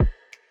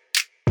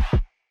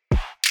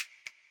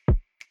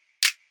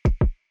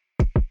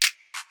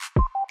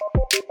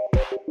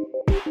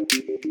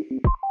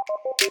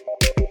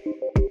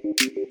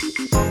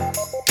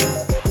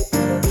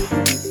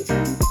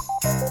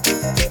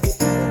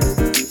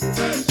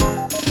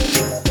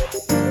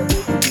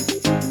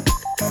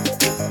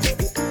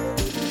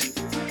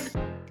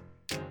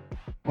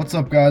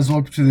What's up, guys?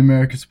 Welcome to the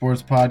American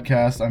Sports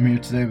Podcast. I'm here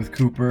today with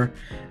Cooper,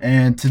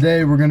 and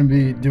today we're going to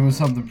be doing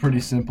something pretty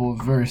simple,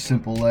 a very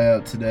simple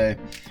layout today.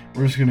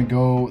 We're just going to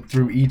go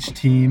through each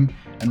team,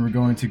 and we're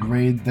going to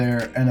grade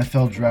their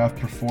NFL draft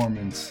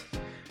performance.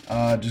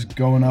 Just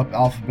going up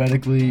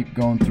alphabetically,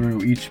 going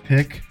through each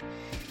pick,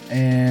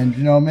 and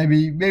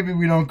maybe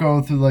we don't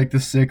go through like the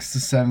 6th to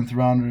 7th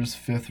rounders,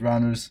 5th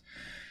rounders.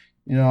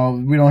 We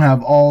don't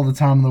have all the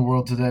time in the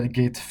world to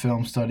dedicate to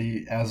film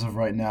study as of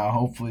right now.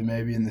 Hopefully,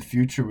 maybe in the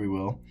future we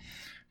will.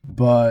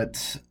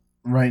 But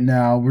right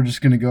now, we're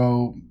just going to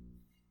go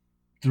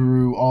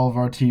through all of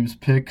our team's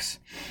picks,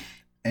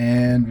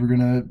 and we're going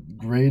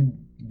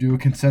to do a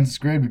consensus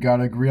grade. We got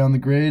to agree on the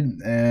grade,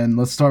 and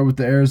let's start with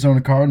the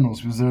Arizona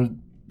Cardinals because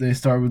they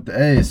start with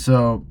the A.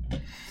 So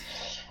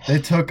they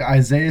took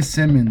Isaiah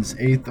Simmons,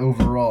 8th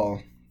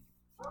overall,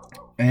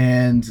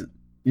 and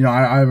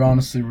I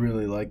honestly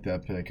really like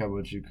that pick. How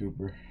about you,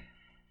 Cooper?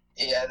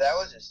 Yeah, that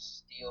was a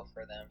steal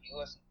for them. He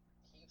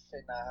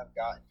should not have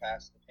gotten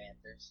past the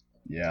Panthers.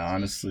 Yeah,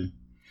 honestly.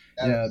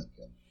 That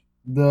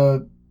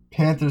The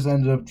Panthers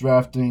ended up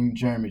drafting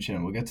Jeremy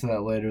Chin. We'll get to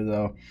that later,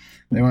 though.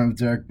 They went with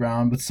Derek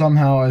Brown, but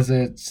somehow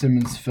Isaiah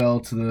Simmons fell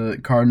to the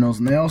Cardinals,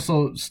 and they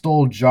also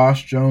stole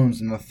Josh Jones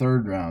in the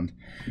 3rd round,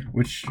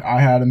 which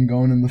I had him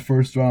going in the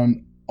 1st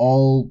round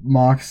all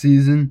mock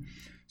season,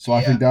 so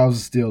I think that was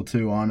a steal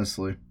too,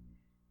 honestly.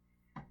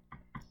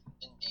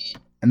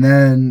 And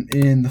then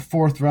in the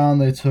 4th round,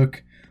 they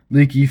took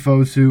Leki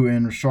Fosu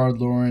and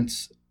Rashard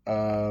Lawrence,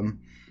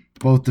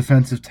 both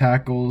defensive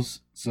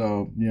tackles,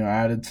 so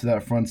added to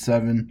that front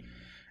 7.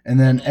 And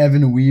then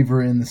Evan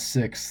Weaver in the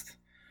 6th.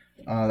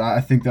 I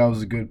think that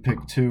was a good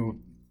pick too.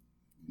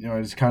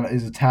 He's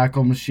a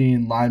tackle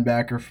machine,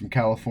 linebacker from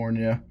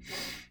California.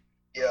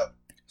 Yeah.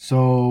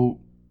 So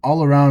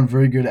all around,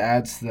 very good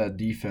adds to that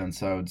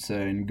defense, I would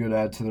say, and good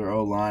add to their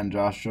O-line.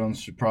 Josh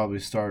Jones should probably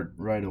start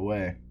right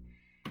away.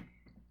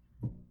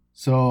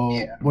 So,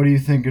 What are you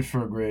thinking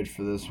for a grade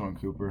for this one,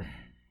 Cooper?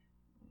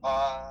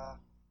 I'd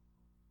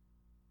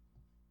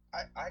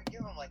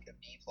give him like a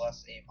B+, A-.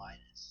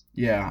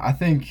 Yeah, I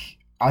think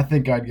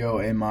I'd go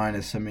A-. I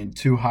mean,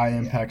 2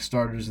 high-impact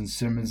starters in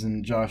Simmons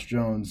and Josh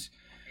Jones.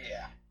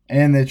 Yeah.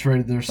 And they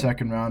traded their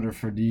 2nd rounder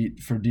for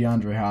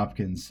DeAndre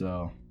Hopkins,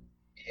 so.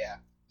 Yeah.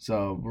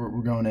 So,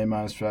 we're going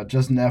A- for that.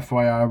 Just an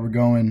FYI, we're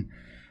going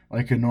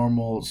like a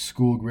normal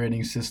school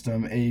grading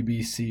system, A,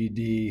 B, C,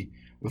 D,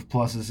 with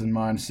pluses and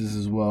minuses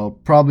as well.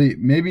 Probably,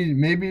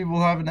 maybe we'll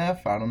have an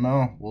F. I don't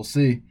know. We'll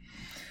see.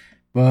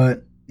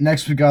 But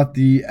next we got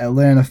the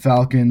Atlanta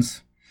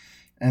Falcons,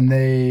 and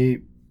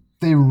they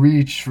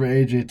reached for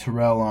A.J.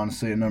 Terrell,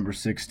 honestly, at number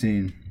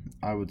 16,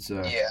 I would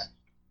say.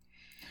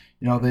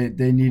 Yeah.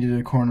 They needed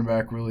a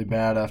cornerback really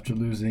bad after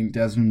losing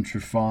Desmond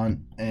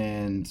Trufant,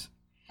 and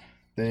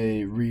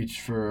they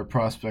reached for a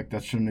prospect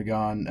that shouldn't have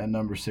gone at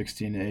number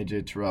 16,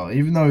 A.J. Terrell.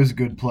 Even though he's a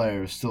good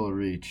player, it's still a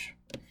reach.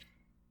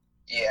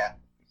 Yeah.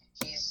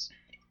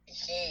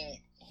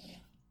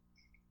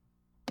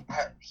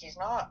 He's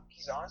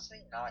honestly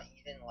not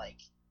even like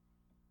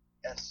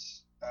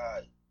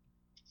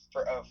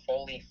for a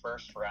fully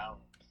 1st round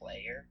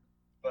player,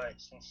 but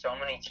since so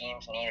many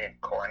teams needed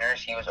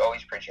corners, he was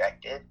always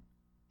projected.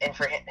 And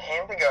for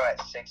him to go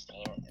at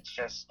 16, it's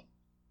just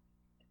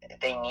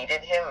they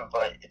needed him,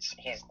 but it's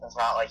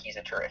not like he's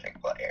a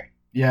terrific player.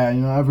 Yeah,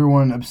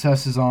 everyone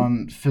obsesses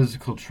on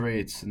physical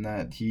traits and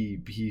that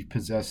he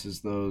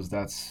possesses those.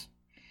 That's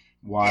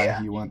why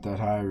he went that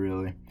high,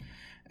 really.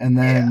 And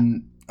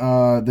then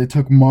they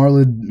took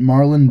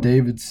Marlon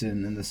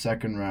Davidson in the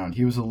 2nd round.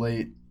 He was a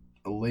late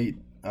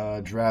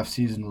draft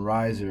season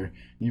riser.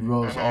 He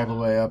rose all the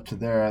way up to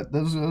there.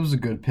 That was a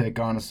good pick,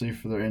 honestly,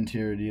 for their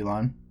interior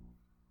D-line.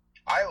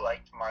 I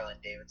liked Marlon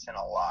Davidson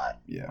a lot.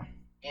 Yeah.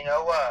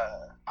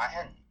 I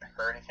hadn't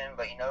heard of him,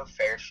 but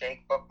Fair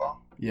Shake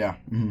Football? Yeah.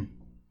 Mm-hmm.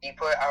 He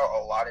put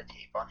out a lot of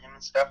tape on him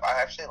and stuff.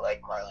 I actually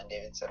like Marlon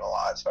Davidson a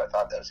lot, so I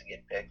thought that was a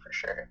good pick for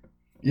sure.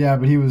 Yeah,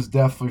 but he was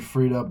definitely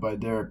freed up by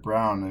Derek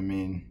Brown,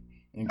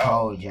 in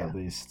college at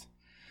least.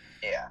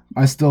 Yeah.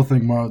 I still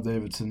think Marlon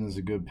Davidson is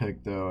a good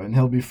pick, though, and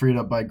he'll be freed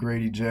up by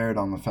Grady Jarrett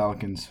on the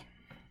Falcons.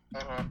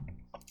 Mm-hmm.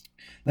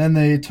 Then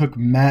they took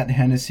Matt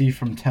Hennessy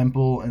from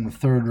Temple in the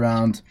 3rd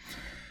round.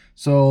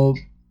 So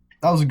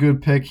that was a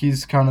good pick.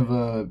 He's kind of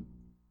a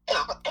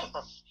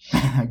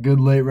good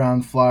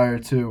late-round flyer,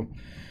 too.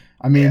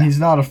 I mean, he's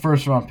not a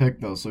 1st-round pick,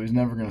 though, so he's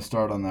never going to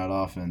start on that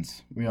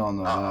offense. We all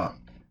know that.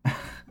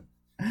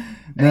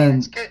 Then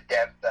it's good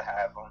depth to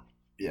have him.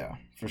 Yeah,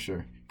 for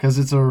sure. Because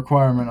it's a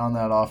requirement on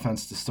that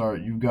offense to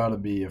start. You've got to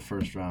be a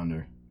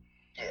 1st-rounder.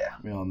 Yeah.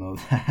 We all know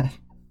that.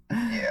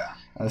 Yeah.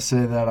 I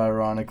say that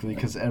ironically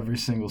because every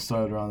single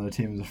starter on their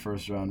team is a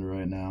 1st-rounder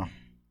right now.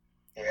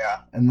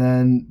 Yeah. And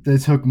then they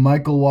took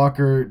Michael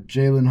Walker,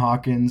 Jalen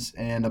Hawkins,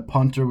 and a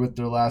punter with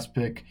their last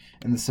pick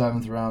in the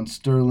 7th round,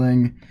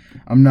 Sterling.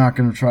 I'm not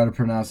going to try to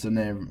pronounce the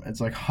name. It's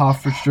like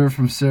Hofrischer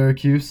from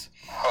Syracuse.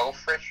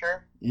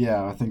 Hofrischer?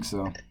 Yeah, I think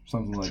so.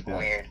 Something like that.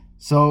 Weird.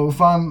 So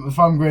if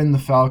I'm grading the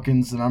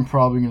Falcons, then I'm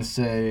probably going to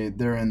say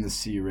they're in the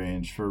C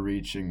range for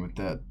reaching with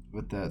that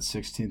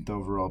 16th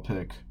overall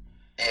pick.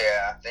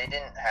 Yeah, they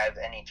didn't have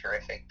any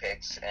terrific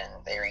picks,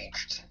 and they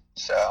reached.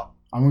 So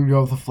I'm going to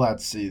go with a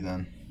flat C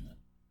then.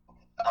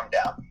 I'm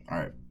down. All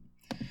right.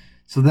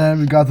 So then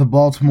we got the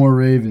Baltimore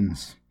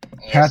Ravens.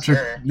 Yes,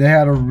 sir. They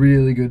had a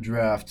really good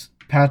draft.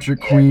 Patrick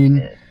Yeah, Queen,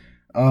 they did.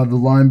 the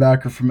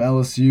linebacker from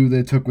LSU,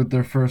 they took with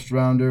their first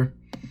rounder.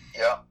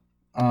 Yep.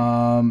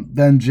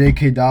 Then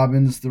J.K.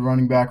 Dobbins, the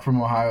running back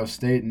from Ohio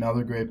State,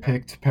 another great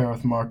pick to pair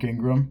with Mark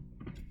Ingram.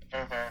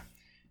 Mm-hmm.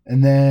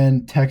 And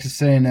then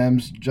Texas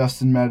A&M's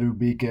Justin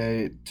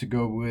Madubuike to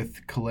go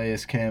with Calais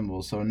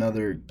Campbell, so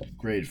another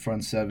great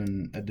front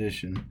seven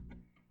addition.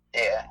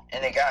 Yeah,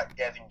 and they got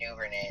Devin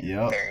Duvernay in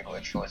Yep. the third,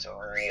 which was a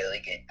really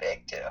good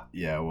pick too.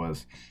 Yeah, it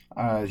was.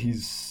 I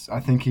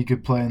think he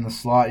could play in the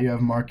slot. You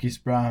have Marquise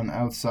Brown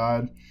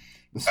outside,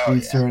 the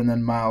speedster, and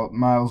then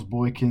Miles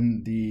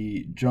Boykin,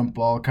 the jump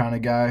ball kind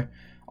of guy,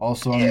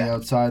 also on the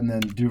outside, and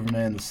then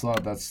Duvernay in the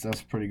slot. That's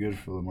pretty good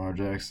for Lamar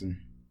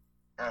Jackson.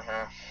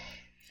 Mm-hmm.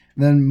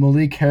 Then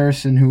Malik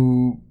Harrison,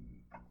 who's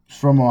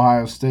from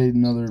Ohio State,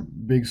 another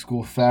big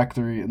school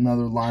factory,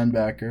 another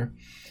linebacker.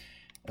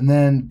 And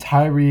then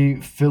Tyree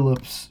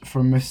Phillips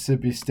from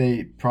Mississippi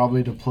State,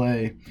 probably to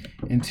play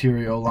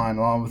interior O-line,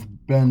 along with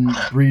Ben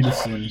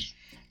Bredeson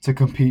to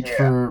compete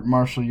for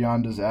Marshall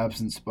Yonda's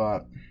absent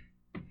spot.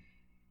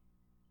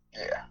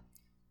 Yeah.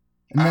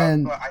 And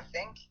then but I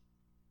think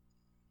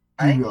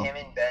him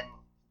and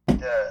Ben,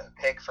 the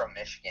pick from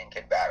Michigan,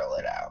 could battle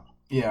it out.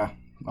 Yeah,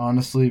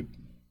 honestly,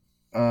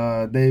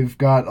 they've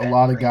got a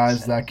lot of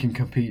guys that can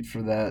compete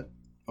for that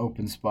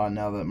open spot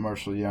now that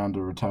Marshall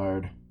Yonda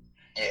retired.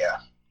 Yeah.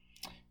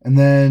 And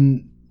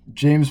then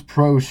James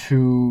Proche,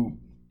 who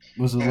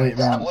was a late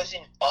round. That was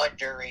an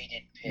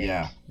underrated pick.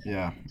 Yeah,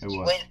 it was. He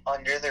went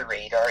under the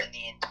radar in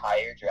the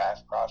entire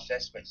draft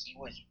process, but he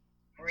was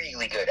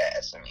really good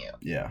at SMU.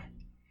 Yeah,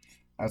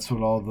 that's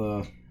what all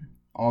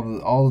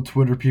the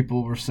Twitter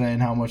people were saying,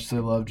 how much they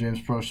love James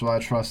Proche. So I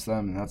trust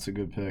them, and that's a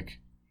good pick.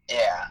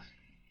 Yeah,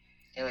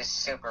 he was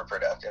super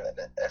productive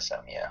at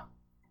SMU.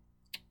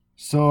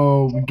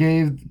 So we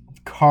gave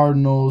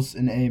Cardinals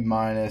an A-.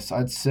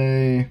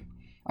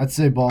 I'd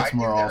say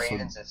Baltimore I also. think the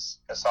Ravens is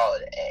a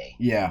solid A.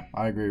 Yeah,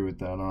 I agree with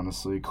that,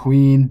 honestly.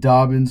 Queen,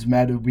 Dobbins,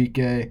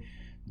 Madubuike,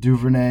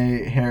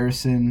 Duvernay,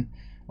 Harrison,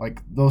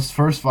 like those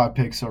first 5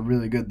 picks are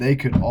really good. They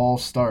could all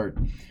start.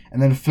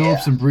 And then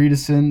Phillips and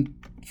Bredeson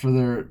for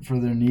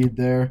their need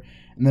there.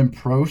 And then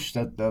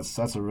Proche,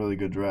 that's a really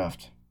good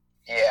draft.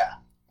 Yeah.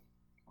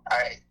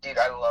 I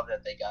love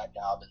that they got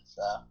Dobbins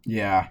though.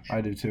 Yeah,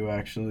 I do too,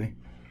 actually.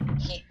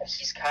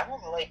 He's kind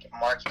of like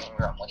Mark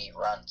Ingram when he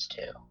runs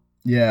too.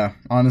 Yeah,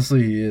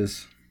 honestly, he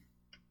is.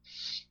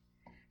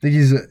 I think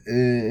he's,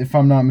 if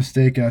I'm not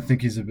mistaken, I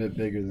think he's a bit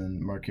bigger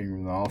than Mark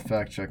Ingram. I'll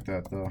fact check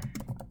that though.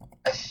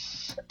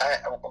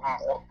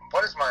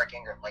 What is Mark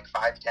Ingram, like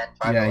 5'10",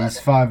 5'11"? Yeah, he's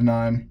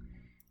 5'9".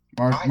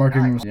 Mark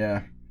Ingram's, 5'9".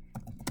 yeah.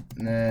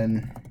 And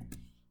then...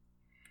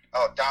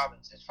 Oh,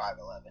 Dobbins is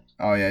 5'11".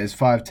 Oh, yeah, he's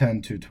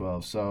 5'10",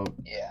 212. So,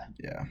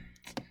 yeah.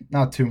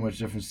 Not too much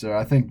difference there.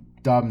 I think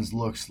Dobbins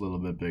looks a little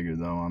bit bigger,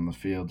 though, on the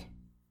field.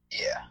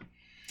 Yeah.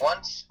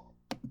 Once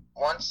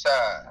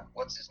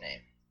what's his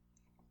name?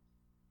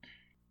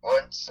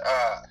 Once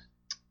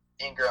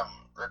Ingram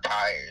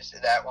retires,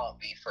 that won't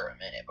be for a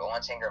minute, but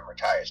once Ingram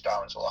retires,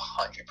 Dobbins will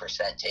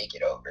 100% take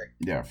it over.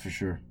 Yeah, for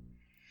sure.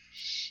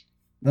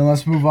 Then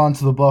let's move on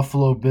to the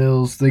Buffalo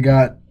Bills. They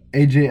got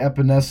A.J.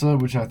 Epinesa,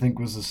 which I think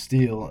was a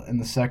steal in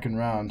the second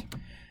round.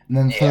 And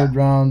then the third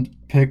round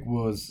pick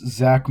was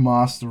Zach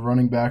Moss, the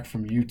running back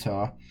from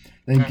Utah.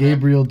 Then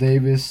Gabriel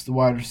Davis, the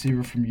wide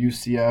receiver from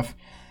UCF.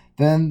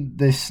 Then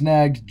they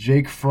snagged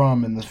Jake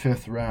Fromm in the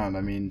 5th round.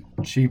 I mean,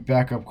 cheap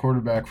backup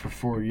quarterback for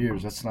 4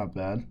 years. That's not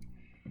bad.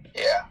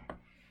 Yeah.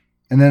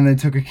 And then they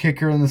took a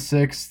kicker in the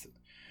 6th,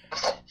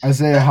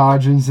 Isaiah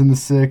Hodgins in the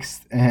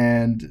 6th,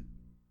 and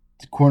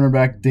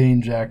cornerback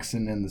Dane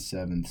Jackson in the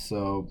 7th.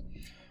 So,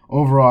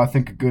 overall, I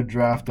think a good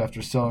draft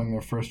after selling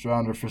their first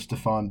rounder for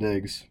Stephon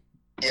Diggs.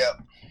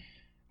 Yep.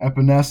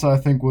 Epinesa, I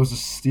think, was a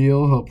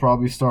steal. He'll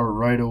probably start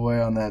right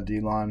away on that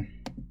D-line.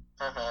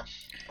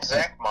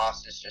 Zach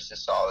Moss is just a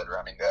solid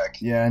running back.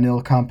 Yeah, and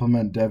he'll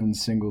complement Devin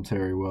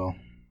Singletary well.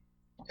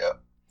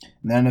 Yep.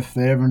 And then if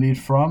they ever need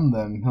Fromm,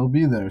 then he'll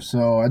be there.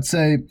 So I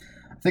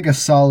think a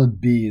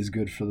solid B is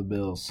good for the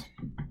Bills.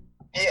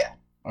 Yeah.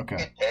 Okay.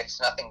 Good picks.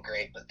 Nothing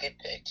great, but good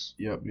picks.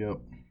 Yep.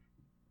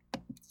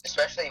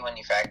 Especially when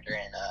you factor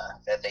in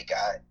that they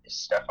got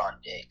Stephon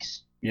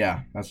Diggs.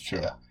 Yeah, that's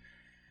true. Yeah.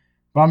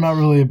 But I'm not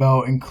really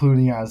about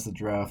including it as the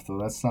draft, though.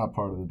 That's not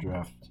part of the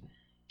draft.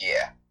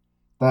 Yeah.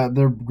 That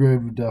their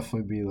grade would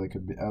definitely be like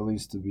at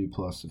least a B+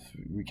 if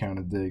we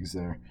counted Diggs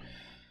there.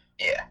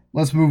 Yeah.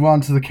 Let's move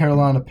on to the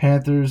Carolina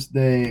Panthers.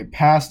 They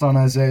passed on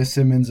Isaiah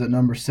Simmons at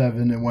number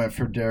 7 and went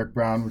for Derek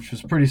Brown, which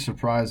was pretty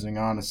surprising,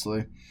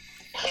 honestly.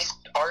 He's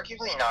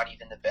arguably not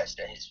even the best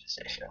at his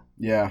position.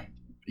 Yeah.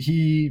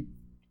 He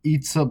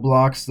eats up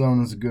blocks, though,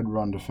 and is a good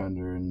run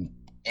defender. And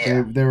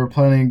they were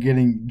planning on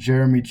getting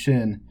Jeremy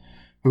Chin,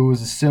 who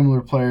was a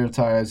similar player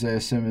to Isaiah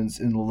Simmons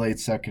in the late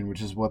second,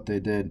 which is what they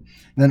did. And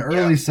then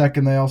early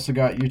second, they also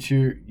got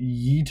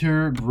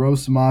Yetur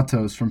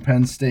Gross-Matos from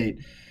Penn State,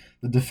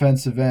 the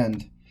defensive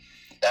end.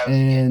 That was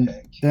a good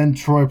pick. Then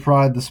Troy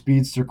Pride, the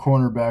speedster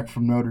cornerback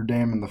from Notre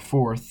Dame in the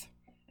fourth.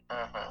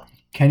 Mm-hmm.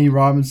 Kenny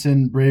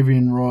Robinson,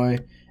 Bravion Roy,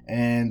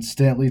 and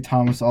Stanley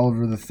Thomas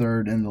Oliver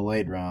III in the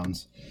late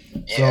rounds.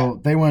 Yeah.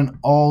 So they went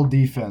all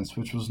defense,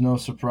 which was no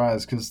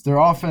surprise because their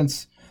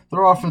offense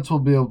will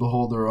be able to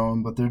hold their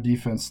own, but their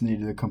defense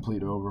needed a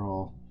complete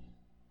overhaul.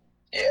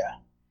 Yeah.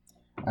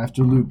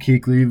 After Luke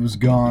Kuechly was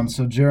gone,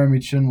 so Jeremy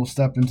Chin will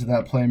step into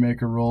that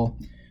playmaker role.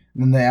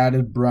 And then they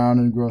added Brown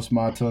and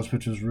Gross-Matos,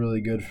 which was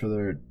really good for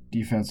their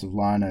defensive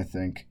line, I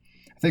think.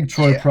 I think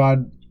Troy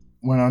Pride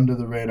went under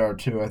the radar,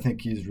 too. I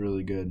think he's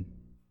really good.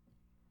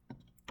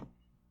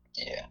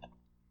 Yeah.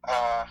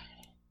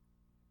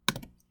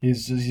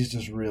 He's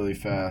just really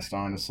fast,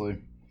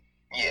 honestly.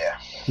 Yeah.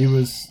 He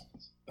was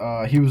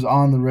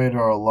on the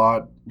radar a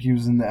lot. He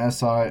was in the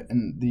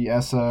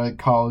SI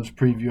college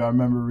preview. I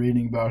remember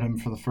reading about him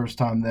for the first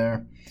time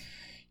there.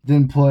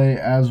 Didn't play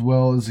as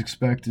well as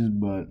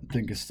expected, but I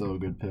think it's still a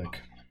good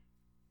pick.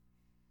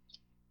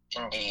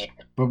 Indeed.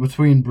 But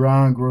between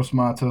Brown,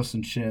 Gross-Matos,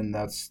 and Chin,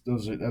 that's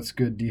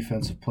good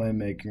defensive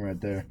playmaking right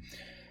there.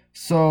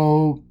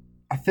 So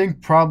I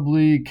think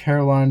probably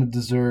Carolina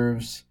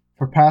deserves,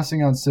 for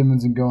passing on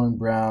Simmons and going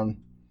Brown,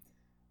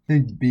 I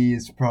think B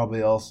is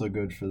probably also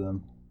good for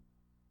them.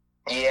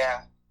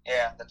 Yeah,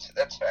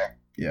 that's fair.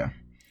 Yeah,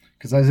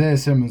 because Isaiah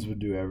Simmons would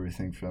do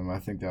everything for them. I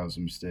think that was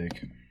a mistake.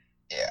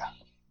 Yeah.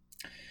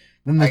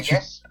 Then I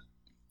guess.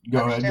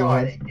 Go ahead.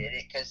 They did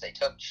it because they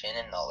took Chin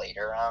in the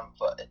later round,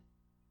 but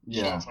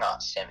Chin's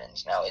not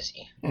Simmons now, is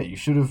he? Yeah, you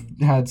should have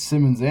had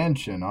Simmons and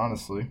Chin,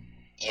 honestly.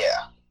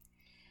 Yeah.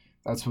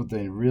 That's what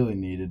they really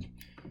needed.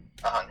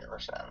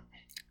 100%.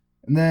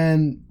 And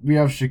then we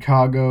have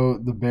Chicago,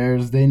 the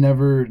Bears. They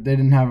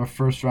didn't have a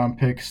first-round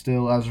pick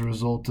still as a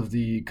result of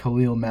the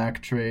Khalil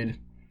Mack trade.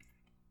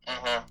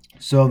 Mm-hmm.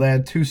 So they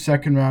had 2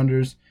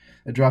 second-rounders.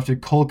 They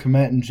drafted Cole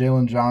Kmet and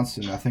Jalen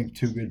Johnson. I think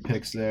 2 good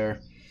picks there.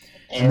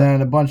 Yeah. And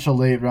then a bunch of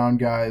late-round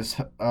guys.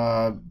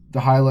 The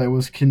highlight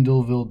was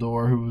Kindle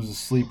Vildor, who was a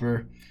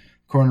sleeper,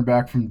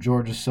 cornerback from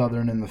Georgia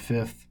Southern in the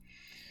 5th.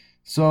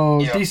 So,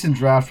 decent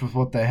draft with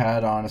what they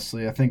had,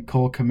 honestly. I think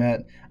Cole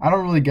Kmet. I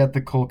don't really get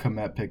the Cole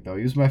Kmet pick, though.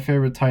 He was my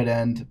favorite tight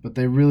end, but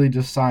they really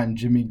just signed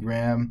Jimmy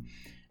Graham,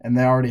 and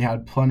they already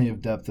had plenty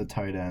of depth at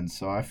tight end.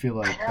 So I feel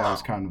like that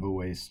was kind of a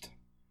waste.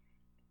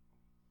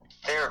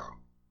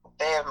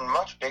 They have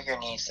much bigger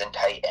needs than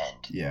tight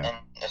end. Yeah. And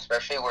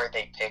especially where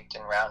they picked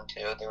in round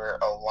 2, there were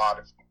a lot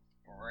of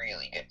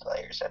really good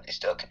players that they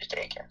still could have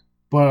taken.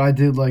 But I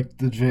did like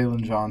the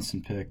Jalen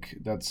Johnson pick.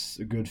 That's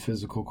a good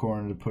physical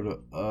corner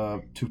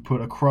to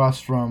put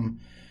across from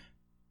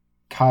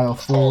Kyle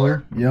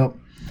Fuller. Yep.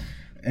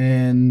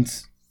 And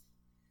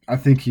I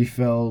think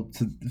falling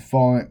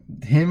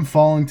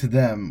to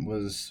them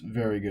was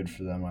very good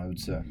for them, I would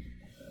say.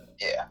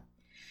 Yeah.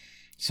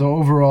 So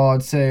overall,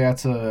 I'd say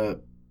that's a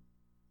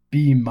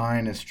B-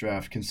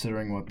 draft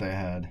considering what they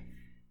had.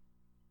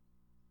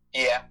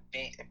 Yeah,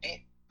 B.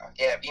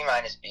 Yeah,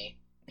 B-B.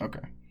 Okay.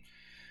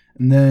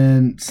 And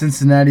then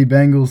Cincinnati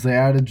Bengals, they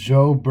added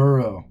Joe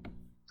Burrow.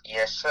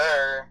 Yes,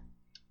 sir.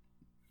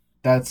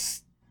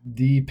 That's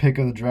the pick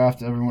of the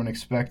draft. Everyone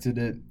expected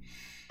it.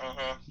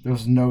 Mm-hmm. There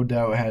was no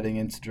doubt heading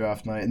into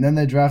draft night. And then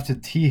they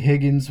drafted T.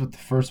 Higgins with the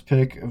first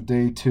pick of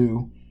day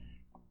 2.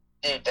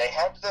 Dude, they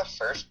had the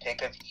first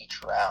pick of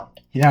each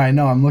round. Yeah, I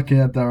know. I'm looking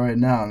at that right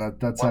now.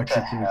 That's what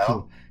actually pretty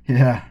cool.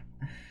 Yeah.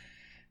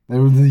 They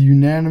were the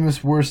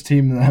unanimous worst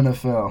team in the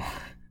NFL.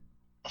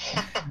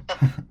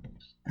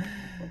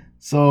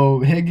 So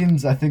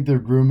Higgins, I think they're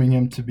grooming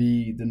him to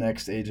be the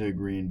next AJ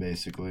Green,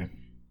 basically.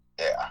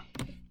 Yeah.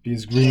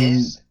 Because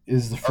Green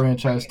is the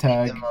franchise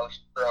tag. The most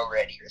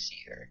pro-ready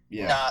receiver.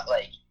 Yeah. Not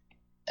like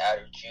out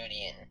of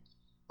Judy and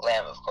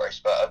Lamb, of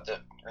course, but of the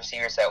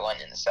receivers that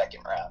went in the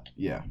second round.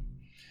 Yeah.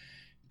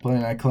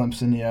 Playing at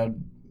Clemson, he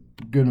had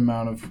a good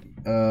amount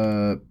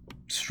of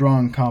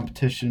strong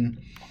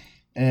competition.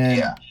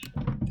 And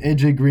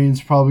AJ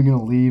Green's probably going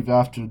to leave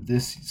after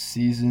this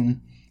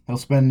season. He'll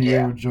spend a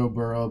year with Joe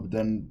Burrow, but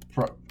then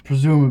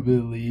presumably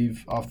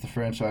leave off the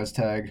franchise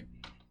tag.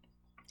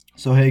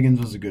 So Higgins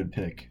was a good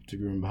pick to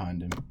groom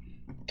behind him.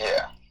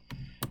 Yeah.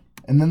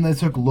 And then they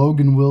took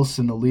Logan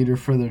Wilson, a leader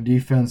for their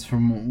defense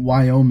from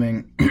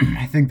Wyoming.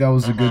 I think that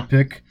was a good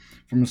pick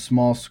from a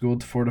small school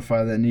to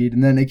fortify that need.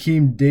 And then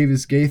Akeem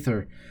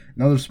Davis-Gaither,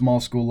 another small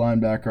school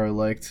linebacker I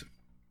liked.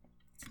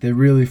 They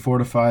really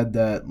fortified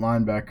that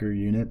linebacker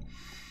unit.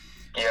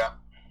 Yeah.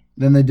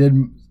 Then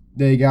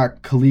they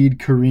got Khalid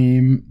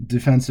Kareem,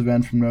 defensive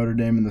end from Notre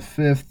Dame in the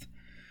 5th.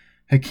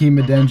 Hakeem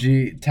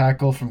Adeniji,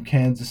 tackle from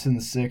Kansas in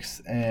the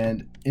 6th.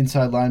 And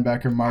inside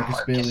linebacker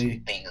Marcus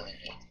Bailey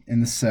in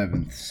the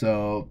 7th.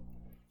 So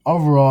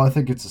overall, I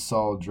think it's a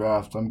solid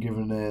draft. I'm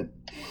giving it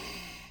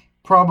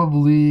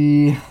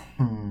probably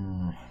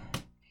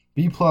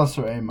B+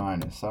 or A-. I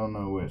don't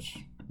know which.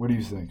 What do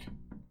you think?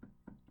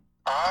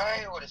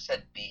 I would have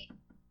said B.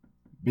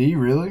 B,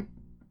 really?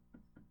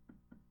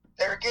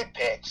 were good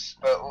picks,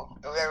 but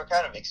they were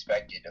kind of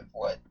expected of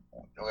where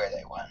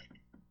they went.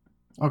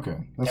 Okay,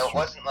 that's It true.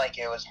 wasn't like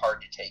it was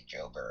hard to take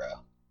Joe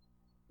Burrow.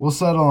 We'll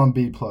settle on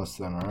B plus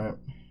then, all right?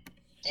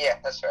 Yeah,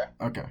 that's fair.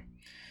 Okay.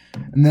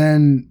 And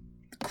then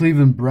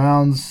Cleveland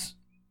Browns,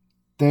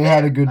 they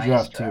had a good nice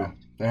draft draft. too.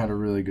 They had a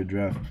really good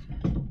draft.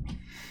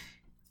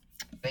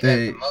 They got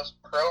the most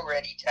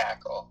pro-ready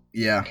tackle.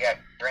 Yeah. They got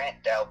Grant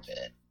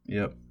Delpit.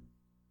 Yep.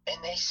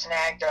 And they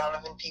snagged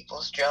Donovan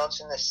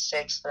Peoples-Jones in the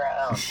 6th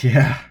round.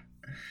 Yeah.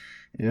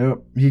 Yep.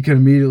 He could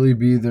immediately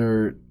be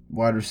their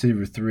wide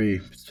receiver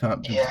 3,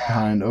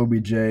 behind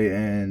OBJ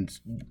and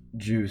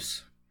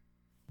Juice.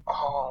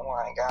 Oh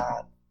my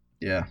God.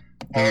 Yeah.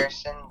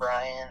 Harrison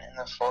Bryant in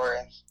the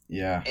 4th.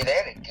 Yeah. Dude, they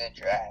had a good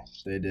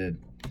draft. They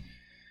did.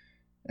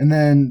 And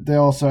then they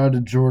also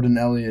added Jordan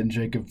Elliott and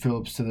Jacob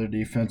Phillips to their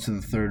defense in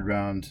the 3rd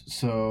round.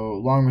 So,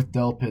 along with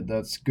Delpit,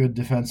 that's good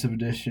defensive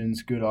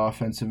additions, good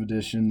offensive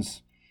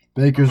additions.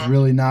 Baker's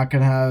really not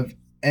going to have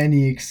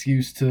any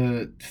excuse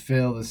to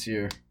fail this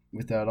year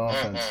with that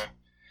offense.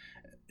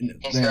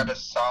 He's got a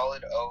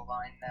solid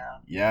O-line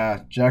now.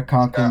 Yeah, Jack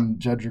Conklin,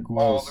 Jedrick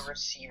Wills. All the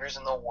receivers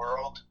in the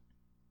world.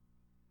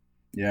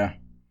 Yeah.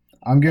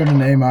 I'm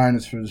giving an A-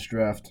 for this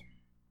draft.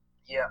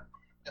 Yeah,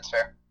 that's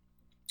fair.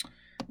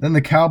 Then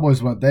the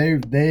Cowboys went.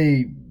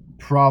 They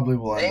probably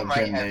will end up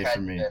getting an A for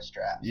me. Best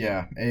draft.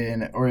 Yeah,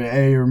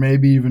 or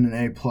maybe even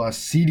an A plus.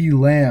 CeeDee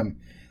Lamb,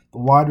 the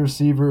wide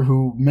receiver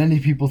who many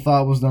people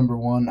thought was number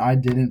 1. I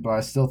didn't, but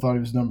I still thought he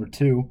was number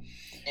 2.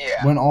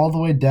 Yeah. Went all the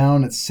way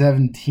down at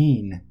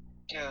 17.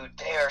 Dude,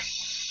 they are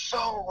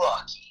so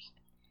lucky.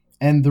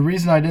 And the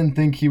reason I didn't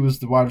think he was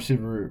the wide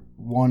receiver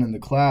 1 in the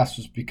class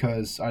was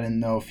because I didn't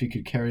know if he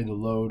could carry the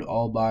load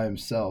all by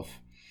himself.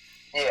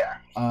 Yeah.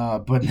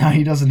 But now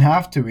he doesn't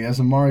have to. He has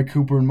Amari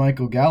Cooper and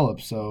Michael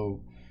Gallup,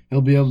 so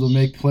he'll be able to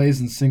make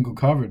plays in single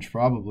coverage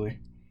probably.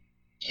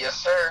 Yes,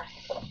 sir.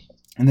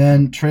 And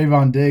then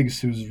Trayvon Diggs,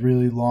 who's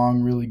really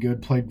long, really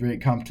good, played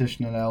great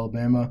competition at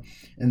Alabama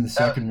in the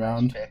 2nd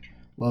round. Pick.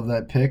 Love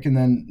that pick. And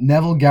then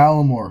Neville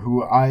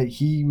Gallimore,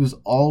 he was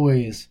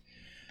always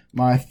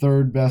my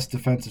 3rd best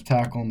defensive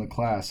tackle in the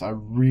class. I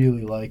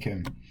really like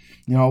him.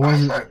 I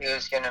thought he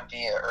was going to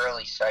be an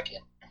early 2nd.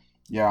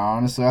 Yeah,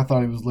 honestly, I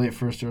thought he was late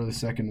 1st, early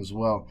 2nd as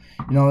well.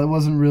 It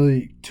wasn't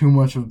really too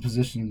much of a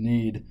position of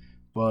need,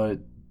 but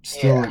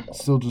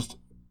still just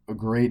a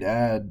great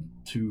add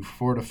to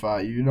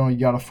fortify. You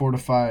got to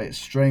fortify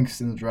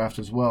strengths in the draft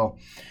as well.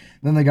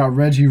 Then they got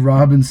Reggie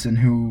Robinson,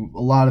 who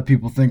a lot of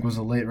people think was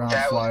a late round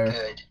flyer. That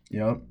was good.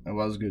 Yep, it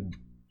was good.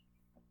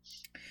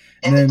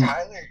 And then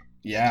Tyler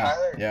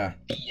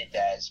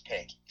Diaz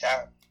pick.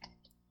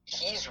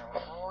 He's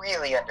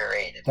really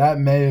underrated. That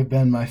may have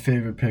been my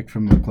favorite pick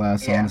from the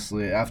class,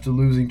 honestly. After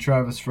losing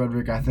Travis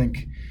Frederick, I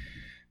think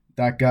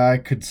that guy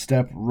could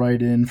step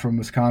right in from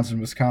Wisconsin.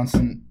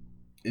 Wisconsin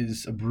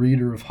is a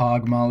breeder of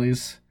hog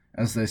mollies,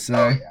 as they say.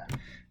 Oh, yeah.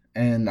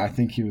 And I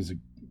think he was a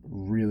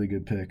really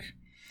good pick.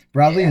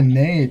 Bradley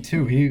Anae,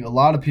 too. A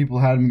lot of people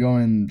had him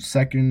going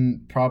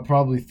 2nd,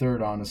 probably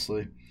 3rd,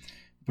 honestly.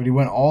 But he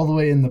went all the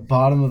way in the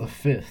bottom of the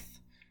 5th.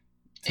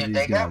 Dude,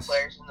 they got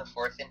players in the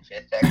 4th and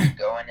 5th that could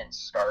go in and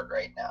start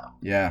right now.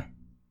 Yeah,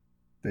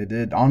 they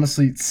did.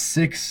 Honestly,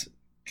 6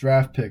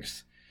 draft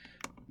picks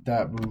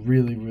that were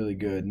really, really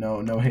good.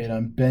 No hate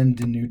on Ben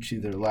DiNucci,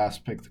 their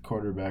last pick, the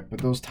quarterback. But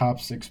those top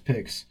 6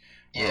 picks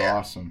were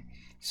awesome.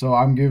 So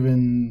I'm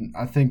giving,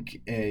 I think,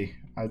 A,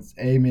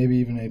 maybe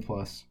even A+.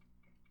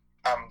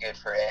 I'm good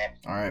for A.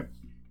 All right.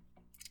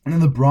 And then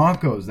the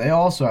Broncos, they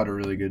also had a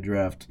really good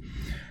draft.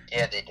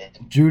 Yeah, they did.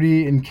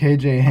 Jerry Jeudy and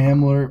KJ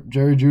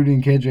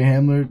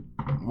Hamler,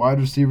 wide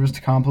receivers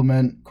to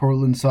complement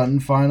Courtland Sutton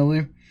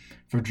finally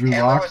for Drew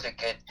Lock. Hamler was a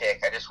good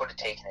pick. I just would have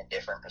taken a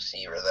different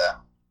receiver,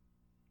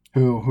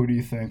 though. Who do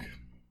you think?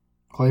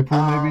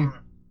 Claypool, maybe?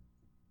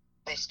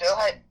 They still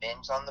had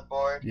Mims on the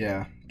board.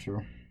 Yeah,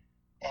 true.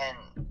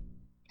 And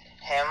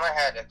Hamler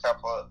had a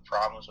couple of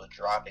problems with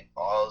dropping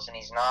balls, and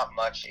he's not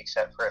much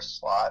except for a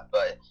slot.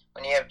 But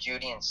when you have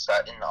Jeudy and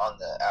Sutton on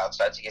the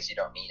outsides, I guess you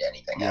don't need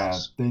anything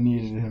else. Yeah, they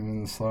needed him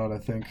in the slot, I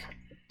think.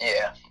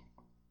 Yeah.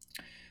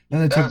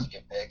 Then that was a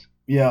good pick.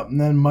 Yeah, and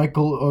then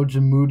Michael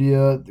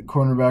Ojemudia, the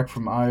cornerback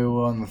from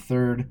Iowa, on the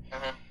 3rd.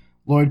 Mm-hmm.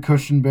 Lloyd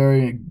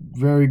Cushenberry,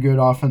 very good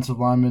offensive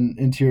lineman,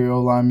 interior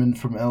lineman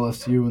from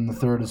LSU in the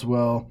 3rd as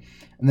well.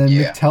 And then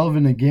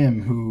McTelvin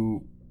Agim,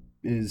 who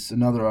is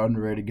another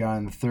underrated guy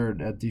in the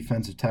 3rd at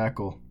defensive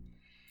tackle.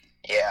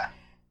 Yeah.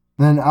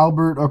 Then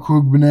Albert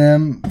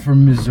Okwuegbunam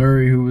from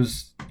Missouri,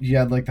 he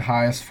had like the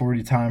highest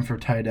 40 time for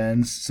tight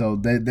ends. So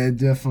they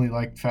definitely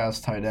like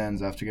fast tight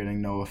ends after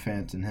getting Noah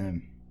Fant and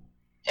him.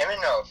 Him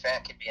and Noah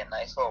Fant could be a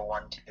nice little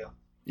 1-2.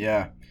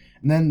 Yeah.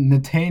 And then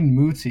Netane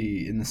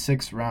Muti in the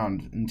 6th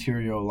round,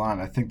 interior line.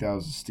 I think that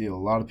was a steal. A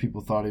lot of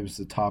people thought he was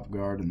the top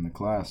guard in the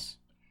class.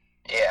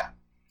 Yeah.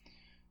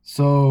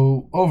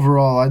 So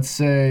overall, I'd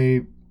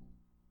say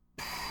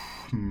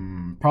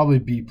probably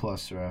B+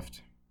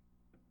 draft.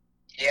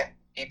 Yeah,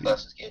 B+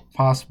 is good.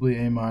 Possibly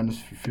A-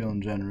 for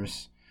feeling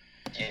generous.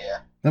 Yeah.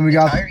 Then we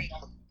got Tyree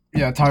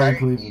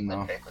Cleveland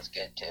though. Pick was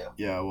good too.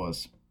 Yeah, it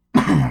was.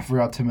 I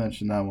forgot to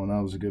mention that one.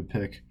 That was a good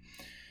pick.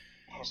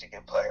 He was a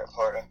good player,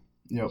 Florida.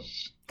 Yep.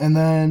 And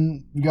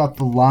then we got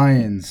the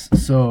Lions.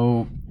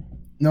 So,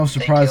 no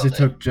surprise they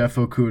took Jeff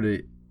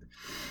Okudah.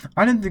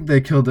 I didn't think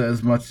they killed it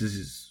as much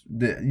as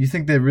you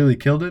think they really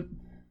killed it?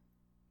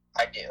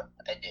 I do.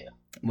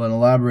 Then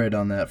elaborate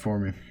on that for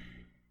me.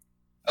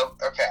 Oh,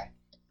 okay.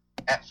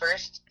 At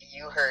first,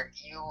 you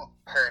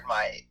heard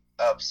my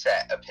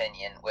upset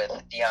opinion with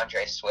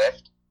DeAndre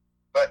Swift,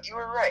 but you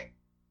were right.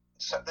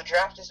 So the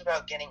draft is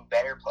about getting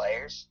better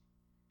players,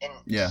 and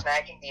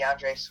snagging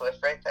DeAndre Swift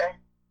right there,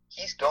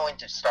 he's going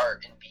to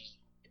start and be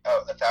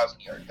a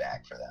 1,000-yard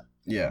back for them.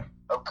 Yeah.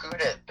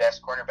 Okudah,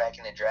 best cornerback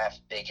in the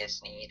draft,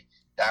 biggest need.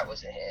 That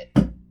was a hit.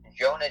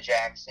 Jonah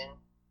Jackson,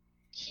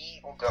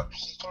 he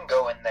can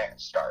go in there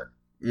and start.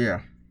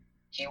 Yeah.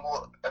 He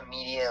will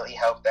immediately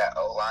help that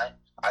O-line.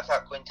 I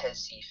thought Quintez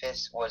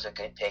Cephas was a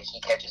good pick. He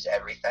catches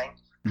everything.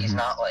 Mm-hmm. He's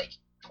not like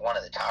one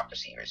of the top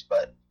receivers,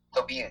 but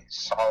he'll be a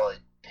solid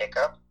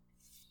pickup.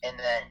 And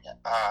then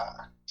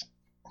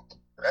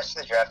the rest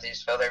of the draft, they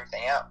just filled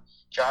everything out.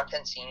 John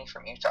Pensini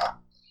from Utah.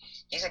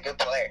 He's a good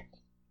player.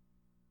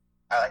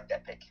 I like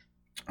that pick.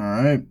 All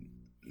right.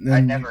 Then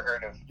I'd never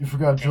heard of. You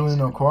forgot Julian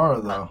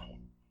Okwara, though.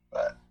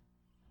 But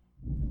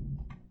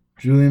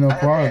Julian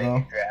Okwara,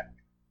 though.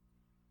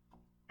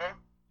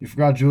 You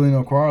forgot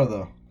Julian Okwara,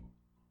 though.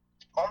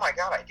 Oh, my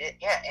God, I did.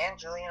 Yeah, and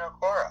Julian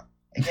Okwara.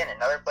 Again,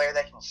 another player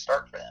that can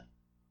start for them.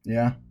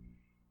 Yeah.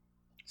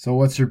 So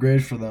what's your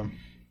grade for them?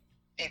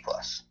 B+.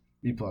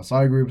 B+.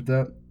 I agree with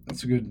that.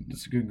 That's a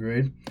good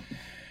grade.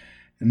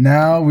 And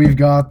now we've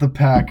got the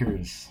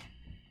Packers.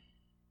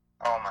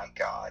 Oh, my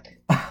God.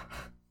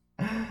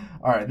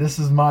 All right, this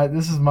is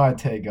my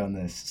take on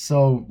this.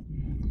 So,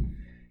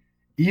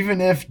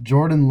 even if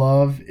Jordan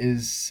Love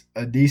is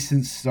a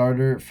decent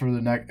starter for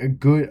the next, a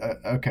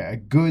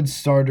good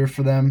starter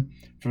for them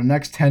for the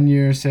next 10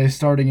 years, say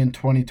starting in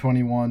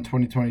 2021,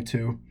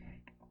 2022,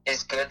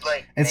 is good.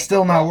 Like it's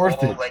still not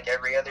worth it. Like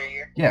every other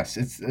year. Yes,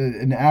 it's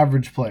an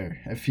average player.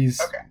 If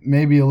he's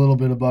maybe a little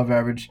bit above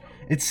average,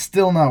 it's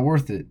still not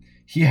worth it.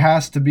 He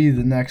has to be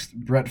the next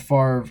Brett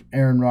Favre,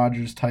 Aaron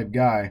Rodgers type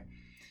guy.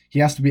 He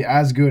has to be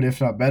as good,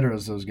 if not better,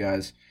 as those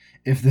guys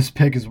if this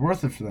pick is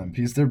worth it for them,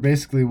 because they're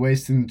basically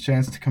wasting the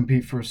chance to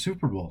compete for a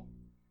Super Bowl.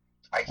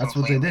 That's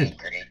what they did.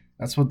 Agree.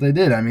 That's what they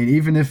did. I mean,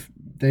 even if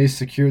they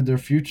secured their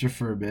future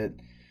for a bit,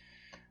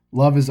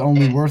 Love is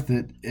only worth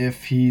it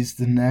if he's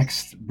the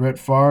next Brett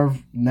Favre,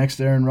 next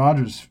Aaron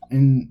Rodgers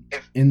in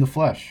the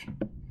flesh.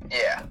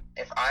 Yeah.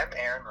 If I'm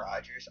Aaron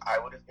Rodgers, I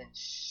would have been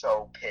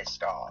so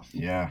pissed off.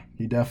 Yeah,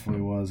 he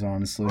definitely was,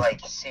 honestly.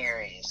 Like,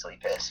 seriously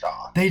pissed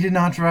off. They did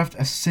not draft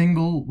a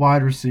single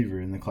wide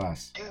receiver in the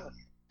class. Dude,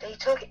 they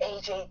took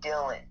A.J.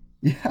 Dillon.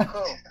 Yeah.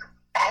 Who,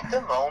 at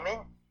the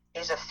moment,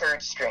 is a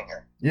third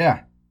stringer.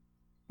 Yeah,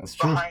 that's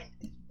true. Behind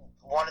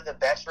one of the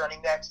best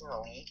running backs in the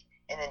league,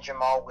 and then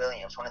Jamal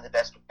Williams, one of the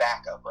best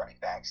backup running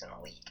backs in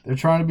the league. They're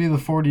trying to be the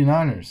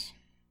 49ers.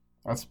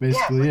 That's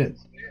basically it.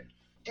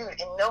 Dude,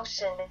 in no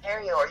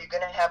scenario are you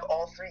going to have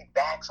all three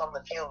backs on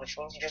the field, which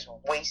means you just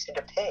wasted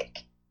a pick.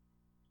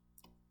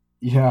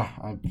 Yeah,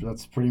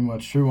 that's pretty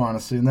much true,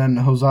 honestly. And then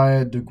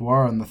Josiah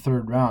DeGuara in the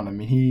third round. I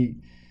mean, he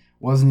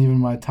wasn't even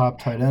my top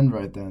tight end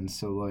right then.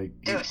 So, like,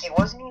 dude, he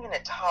wasn't even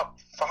a top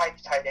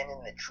 5 tight end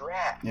in the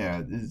draft.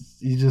 Yeah,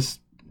 he's just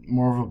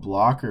more of a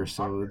blocker.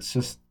 So it's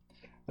just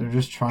they're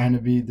just trying to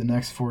be the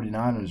next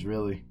 49ers,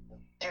 really.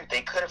 Dude, they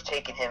could have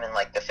taken him in,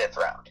 like, the 5th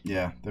round.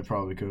 Yeah, they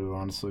probably could have,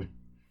 honestly.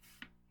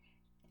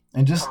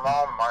 And just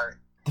Kamal Martin.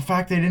 The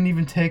fact they didn't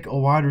even take a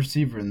wide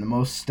receiver in the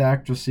most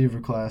stacked receiver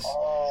class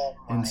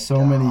in so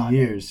God. many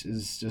years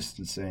is just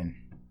insane.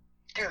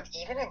 Dude,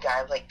 even a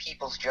guy like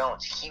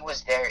Peoples-Jones, he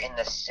was there in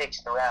the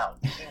 6th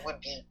round.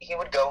 He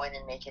would go in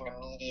and make an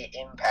immediate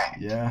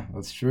impact. Yeah,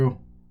 that's true.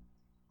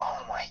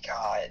 Oh my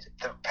God,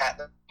 the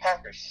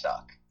Packers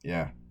suck.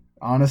 Yeah,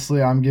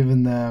 honestly, I'm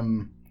giving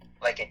them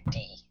like a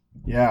D.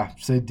 Yeah,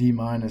 say D-,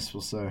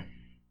 we'll say.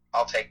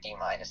 I'll take D-.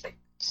 They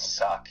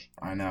suck.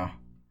 I know.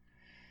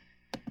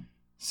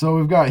 So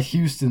we've got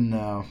Houston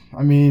now.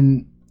 I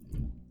mean,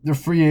 their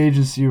free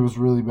agency was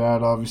really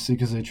bad, obviously,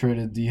 because they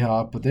traded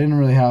D-Hop, but they didn't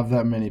really have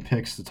that many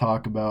picks to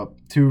talk about.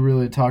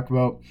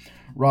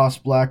 Ross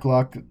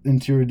Blacklock,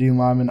 interior D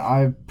lineman.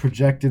 I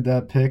projected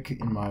that pick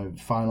in my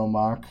final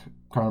mock.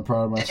 Kind of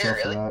proud of myself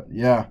for that.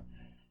 Yeah.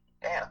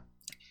 Damn.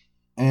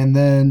 And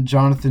then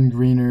Jonathan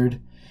Greenard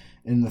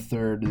in the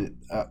third,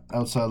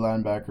 outside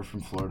linebacker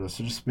from Florida.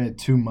 So just made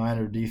 2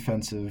 minor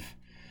defensive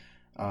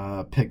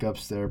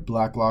pickups there.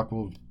 Blacklock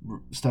will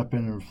step in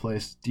and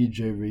replace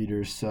DJ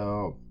Reader,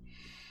 so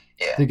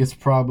I think it's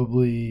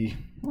probably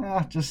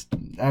just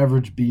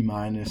average B-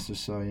 or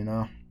so, you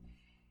know?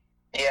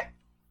 Yeah.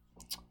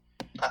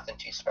 Nothing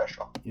too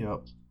special.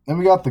 Yep. Then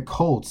we got the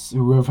Colts,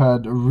 who have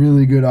had a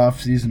really good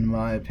offseason, in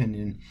my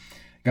opinion.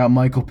 Got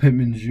Michael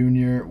Pittman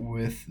Jr.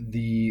 with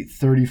the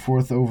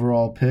 34th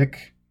overall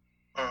pick.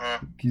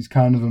 Mm-hmm. He's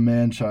kind of a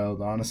man-child,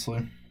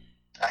 honestly.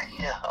 I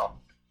know.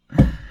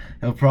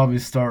 He'll probably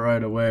start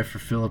right away for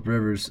Phillip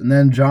Rivers. And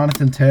then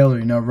Jonathan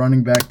Taylor,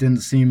 running back didn't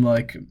seem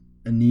like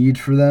a need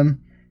for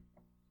them.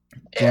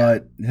 Yeah.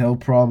 but he'll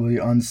probably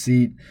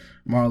unseat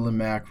Marlon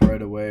Mack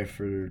right away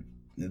for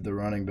the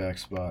running back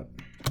spot.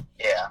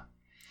 Yeah.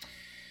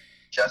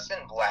 Justin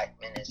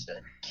Blackman is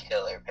a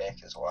killer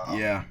pick as well.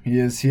 Yeah, he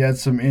is. He had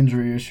some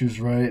injury issues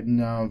right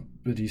now,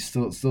 but he's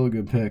still a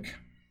good pick.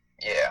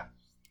 Yeah.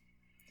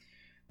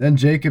 Then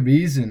Jacob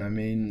Eason. I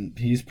mean,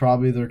 he's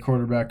probably their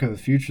quarterback of the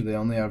future. They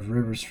only have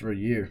Rivers for a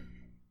year.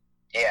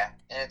 Yeah.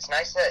 And it's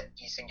nice that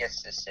Eason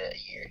gets to sit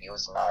a year. He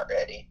was not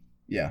ready.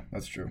 Yeah,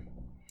 that's true.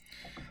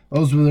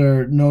 Those were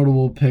their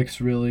notable picks,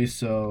 really.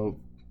 So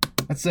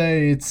I'd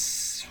say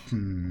it's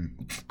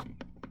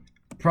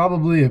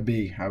probably a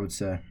B, I would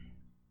say.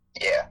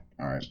 Yeah.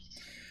 All right.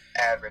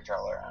 Average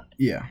all around.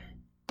 Yeah.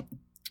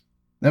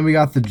 Then we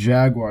got the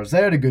Jaguars.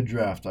 They had a good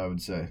draft, I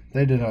would say.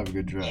 They did have a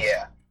good draft.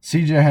 Yeah.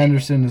 C.J.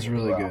 Henderson is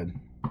really good.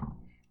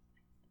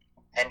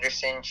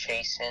 Henderson,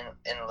 Chasen,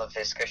 and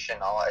LaVisca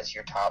Chenault as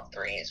your top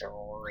three is a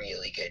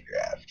really good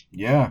draft.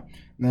 Yeah.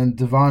 And then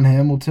Devon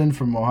Hamilton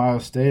from Ohio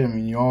State. I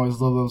mean, you always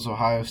love those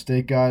Ohio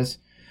State guys.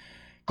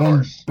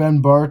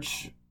 Ben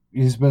Barch,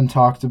 he's been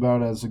talked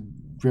about as a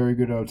very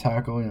good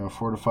O-tackle,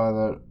 fortify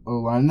that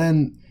O-line. And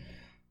then,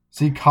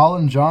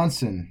 Colin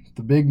Johnson,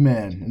 the big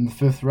man, in the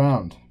 5th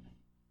round.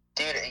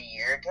 Dude, a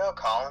year ago,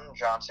 Colin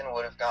Johnson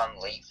would have gone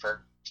late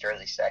first,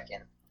 early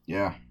second.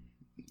 Yeah,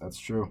 that's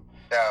true.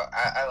 So,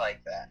 I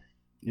like that.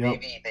 Yep.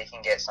 Maybe they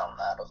can get something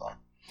out of him.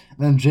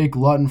 Then Jake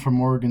Luton from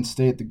Oregon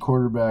State, the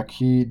quarterback,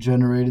 he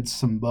generated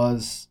some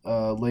buzz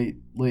late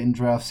in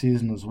draft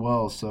season as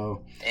well.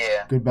 So,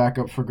 yeah, good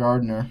backup for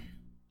Gardner.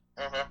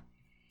 Mm-hmm.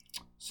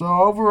 So,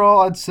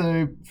 overall, I'd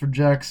say for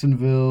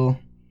Jacksonville,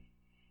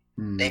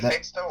 they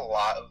fixed a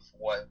lot of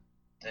what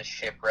the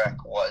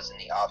shipwreck was in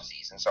the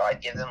offseason, so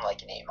I'd give them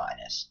like an A-.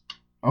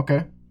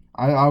 Okay.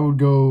 I would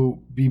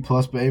go B+,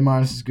 but A-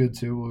 is good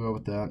too. We'll go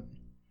with that.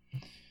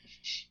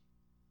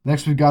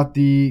 Next, we got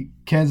the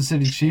Kansas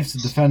City Chiefs, the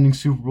defending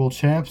Super Bowl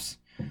champs.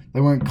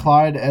 They went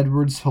Clyde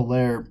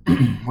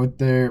Edwards-Helaire with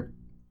their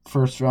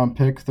first-round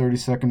pick,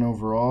 32nd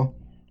overall.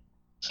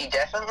 He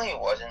definitely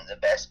wasn't the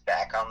best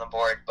back on the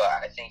board, but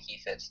I think he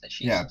fits the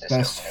Chiefs. Yeah,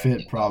 best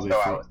fit probably.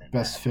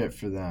 Best fit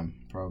for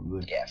them,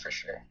 probably. Yeah, for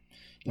sure.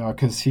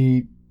 Because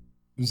he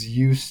was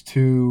used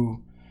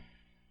to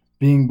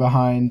being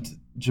behind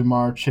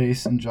Jamar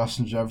Chase and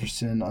Justin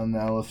Jefferson on the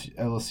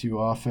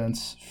LSU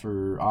offense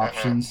for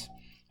options. Mm-hmm.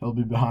 He'll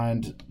be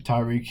behind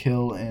Tyreek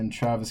Hill and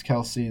Travis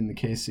Kelce in the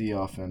KC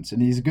offense. And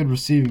he's a good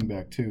receiving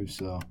back, too,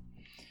 so.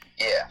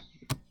 Yeah.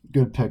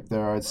 Good pick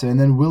there, I'd say. And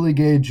then Willie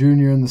Gay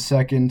Jr. in the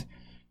 2nd.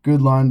 Good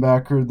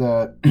linebacker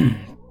that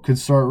could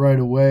start right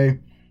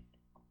away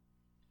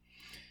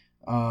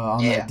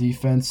on that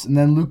defense. And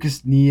then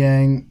Lucas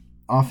Niang,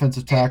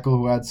 offensive tackle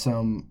who had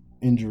some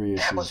injury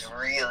issues. That was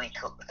really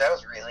cool. That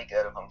was really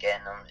good of him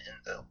getting him in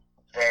the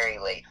very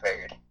late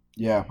 3rd.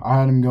 Yeah, I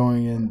had him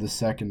going in the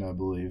 2nd, I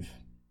believe.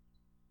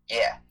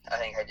 Yeah, I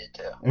think I did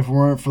too. If it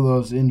weren't for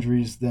those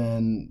injuries,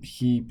 then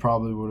he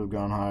probably would have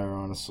gone higher,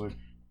 honestly.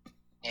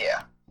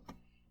 Yeah.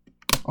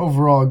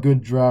 Overall, a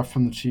good draft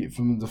from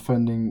the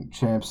defending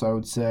champs, I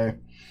would say.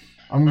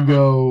 I'm gonna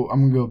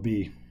go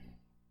B.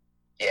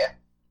 Yeah,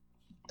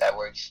 that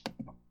works.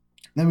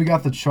 Then we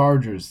got the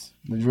Chargers.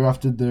 They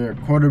drafted their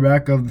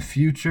quarterback of the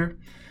future,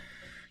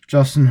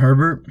 Justin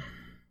Herbert.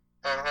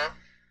 Mm-hmm.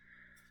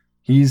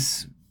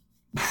 He's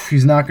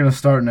not going to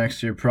start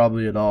next year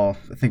probably at all.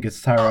 I think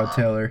it's Tyrod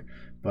Taylor,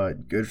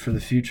 but good for the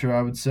future,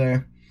 I would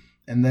say.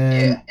 And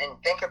then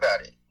and think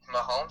about it.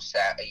 Mahomes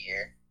sat a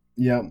year.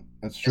 Yep,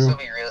 that's true. This will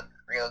be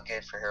real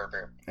good for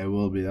Herbert. It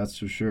will be, that's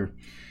for sure.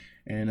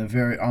 And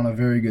on a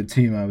very good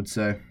team, I would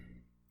say.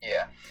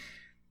 Yeah.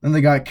 Then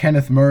they got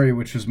Kenneth Murray,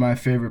 which was my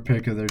favorite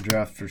pick of their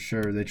draft for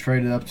sure. They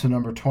traded up to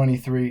number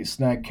 23,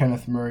 snagged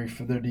Kenneth Murray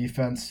for their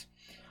defense.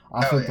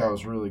 I think that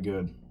was really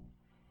good.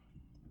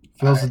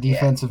 Fills the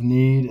defensive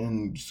need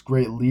and just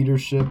great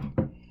leadership.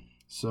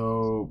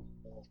 So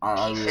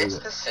he fits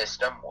the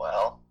system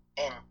well,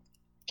 and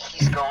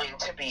he's going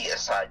to be a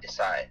sideline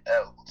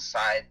to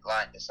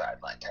sideline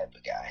type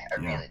of guy. I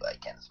really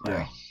like Kenneth Murray.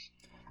 Yeah.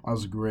 That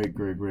was a great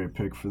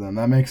pick for them.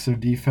 That makes their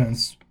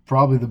defense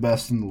probably the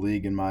best in the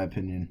league, in my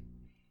opinion.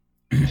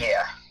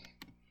 Yeah. I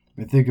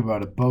mean, think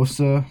about it.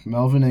 Bosa,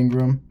 Melvin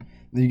Ingram.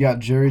 Then you got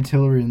Jerry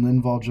Tillery and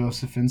Linval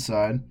Joseph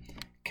inside.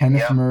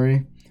 Kenneth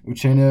Murray.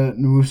 Uchenna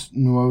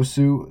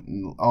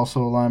Nwosu,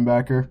 also a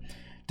linebacker.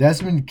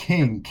 Desmond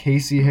King,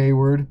 Casey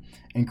Hayward,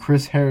 and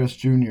Chris Harris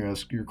Jr.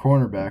 as your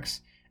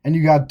cornerbacks. And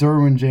you got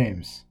Derwin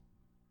James.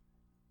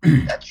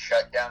 That's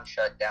shut down.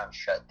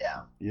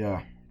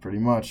 Yeah, pretty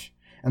much.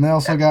 And they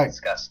also got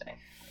disgusting.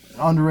 An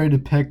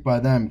underrated pick by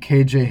them,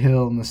 KJ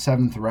Hill in the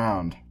 7th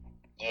round.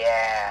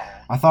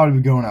 Yeah. I thought he'd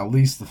be going at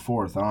least the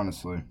 4th,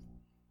 honestly.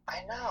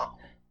 I know.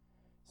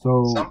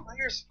 So some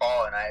players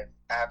fall, and I have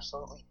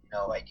absolutely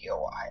no idea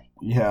why.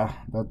 Yeah,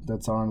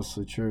 that's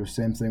honestly true.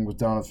 Same thing with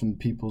Donovan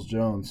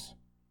Peoples-Jones.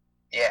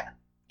 Yeah.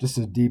 Just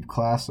a deep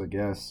class, I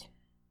guess.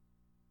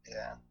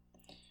 Yeah.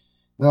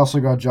 They also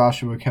got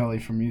Joshua Kelly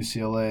from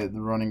UCLA,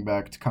 the running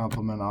back, to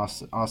complement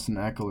Austin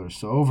Eckler.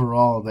 So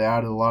overall, they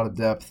added a lot of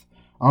depth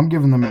I'm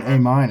giving them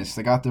an A-.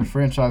 They got their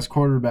franchise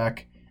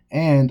quarterback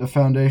and a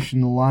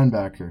foundational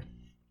linebacker.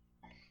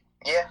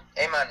 Yeah,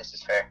 A-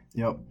 is fair.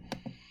 Yep.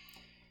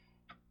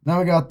 Now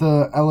we got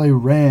the LA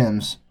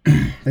Rams.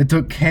 They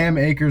took Cam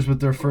Akers with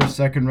their first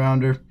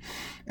second-rounder,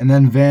 and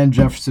then Van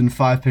Jefferson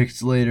 5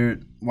 picks later,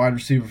 wide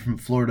receiver from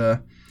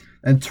Florida,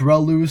 and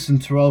Terrell Lewis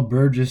and Terrell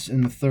Burgess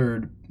in the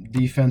third,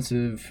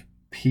 defensive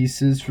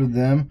pieces for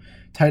them.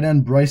 Tight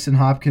end Bryson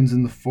Hopkins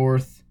in the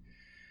fourth.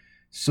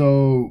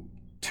 So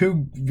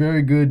 2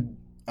 very good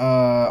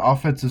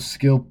offensive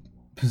skill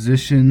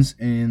positions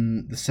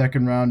in the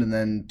second round, and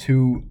then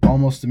 2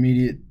 almost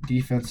immediate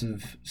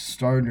defensive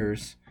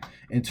starters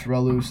in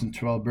Terrell Lewis and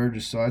Terrell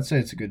Burgess. So I'd say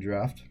it's a good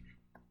draft.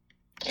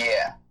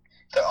 Yeah.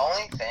 The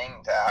only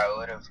thing that I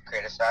would have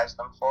criticized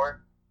them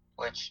for,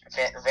 which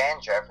Van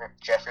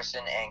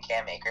Jefferson and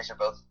Cam Akers are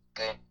both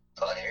good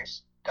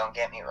players, don't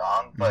get me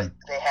wrong, but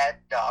they had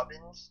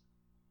Dobbins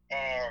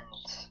and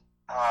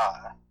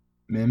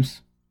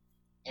Mims?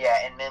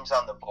 Yeah, and Mims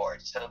on the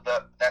board. So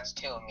that's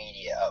 2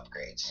 immediate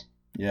upgrades.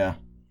 Yeah.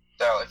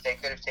 So if they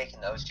could have taken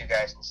those 2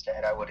 guys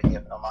instead, I would have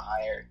given them a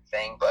higher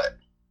thing, but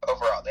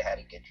overall they had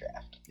a good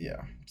draft.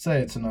 Yeah.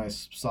 Say it's a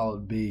nice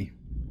solid B.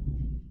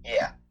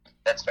 Yeah,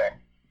 that's fair.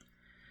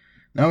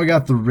 Now we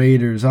got the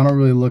Raiders. I don't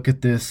really look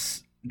at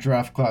this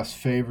draft class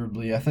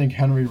favorably. I think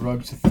Henry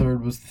Ruggs III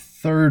was the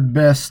 3rd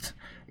best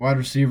wide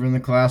receiver in the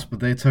class, but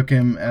they took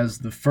him as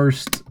the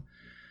first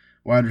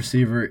wide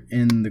receiver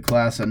in the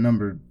class at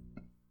number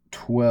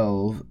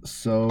 12.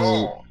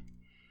 So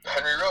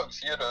Henry Ruggs,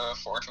 he had a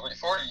 4.40.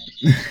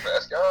 He's the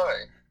best guy.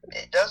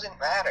 It doesn't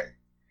matter.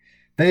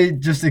 They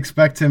just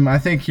expect him. I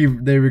think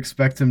they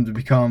expect him to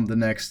become the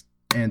next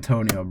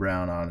Antonio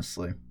Brown,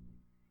 honestly.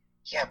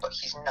 Yeah, but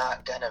he's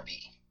not gonna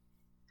be.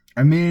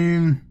 I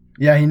mean,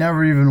 yeah, he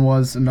never even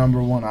was a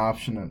number 1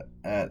 option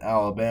at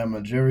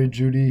Alabama. Jerry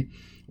Jeudy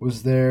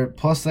was there.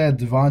 Plus, they had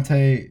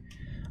Devontae,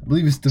 I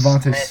believe it's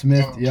Devontae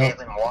Smith. Yep.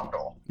 Jalen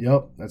Waddle.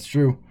 Yep, that's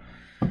true.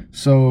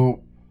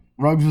 So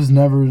Ruggs was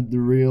never the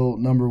real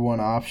number 1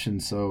 option.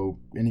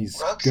 And he's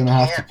going to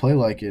have to play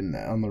like it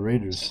on the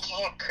Raiders. He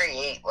can't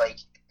create like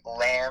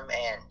Lamb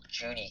and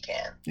Jeudy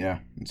can. Yeah,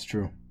 it's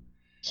true.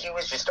 He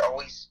was just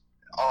always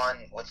on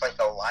with like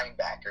a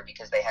linebacker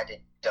because they had to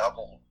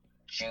double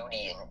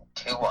Jeudy and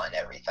Tua and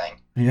everything.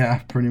 Yeah,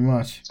 pretty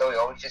much. So he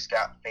always just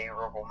got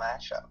favorable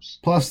matchups.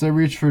 Plus, they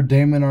reached for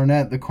Damon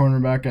Arnett, the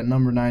cornerback, at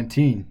number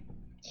 19.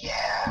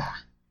 Yeah.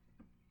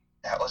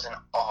 That was an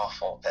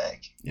awful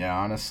pick. Yeah,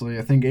 honestly,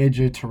 I think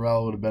A.J.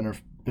 Terrell would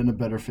have been a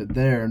better fit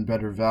there and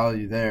better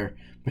value there.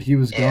 But he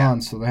was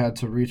gone, so they had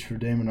to reach for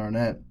Damon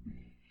Arnett.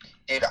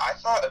 Dude, I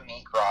thought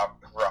Amik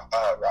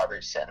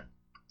Robertson,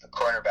 the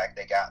cornerback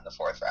they got in the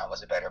 4th round,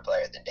 was a better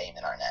player than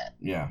Damon Arnett.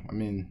 Yeah, I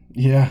mean,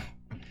 yeah.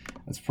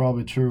 That's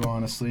probably true,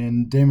 honestly.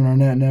 And Damon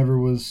Arnett never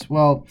was –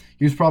 well,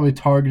 he was probably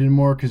targeted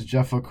more because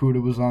Jeff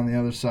Okudah was on the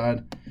other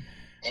side.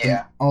 Yeah.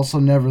 And also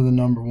never the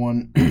number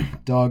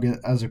 1 dog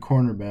as a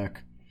cornerback.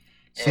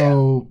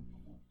 So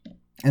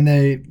 – and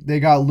they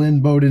got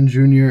Lynn Bowden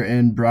Jr.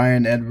 and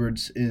Brian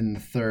Edwards in the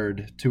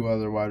 3rd, 2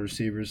 other wide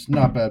receivers.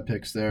 Not bad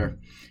picks there.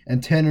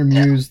 And Tanner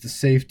Muse, the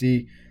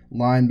safety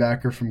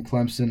linebacker from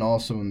Clemson,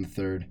 also in the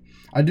 3rd.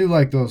 I do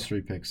like those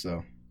 3 picks,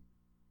 though.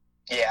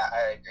 Yeah,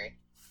 I agree.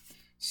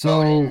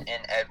 So Bowden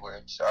and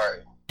Edwards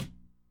are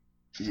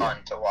fun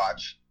to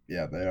watch.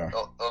 Yeah, they are.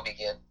 They'll be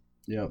good.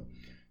 Yep.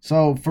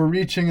 So for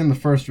reaching in the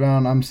 1st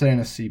round, I'm saying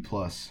a C+.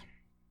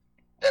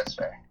 That's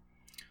fair.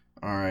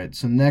 All right.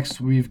 So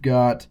next we've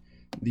got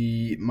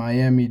the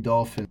Miami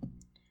Dolphins.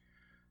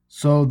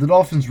 So the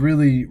Dolphins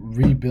really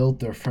rebuilt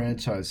their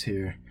franchise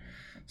here.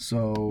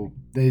 So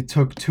they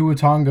took Tua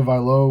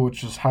Tagovailoa,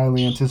 which was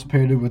highly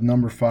anticipated with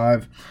number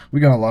 5. We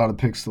got a lot of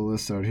picks to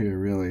list out here,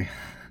 really.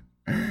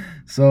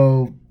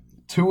 So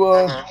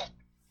Tua,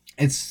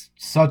 it's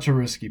such a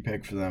risky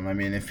pick for them. I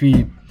mean, if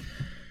he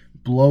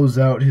blows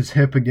out his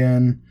hip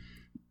again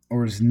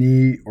or his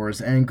knee or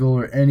his ankle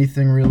or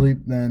anything really,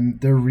 then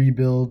their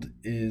rebuild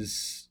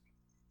is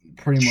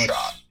pretty much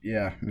shot.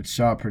 Yeah, it's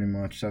shot pretty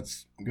much.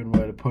 That's a good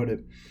way to put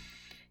it.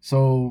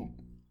 So,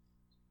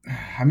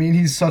 I mean,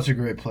 he's such a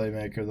great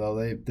playmaker, though.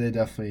 They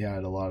definitely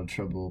had a lot of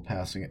trouble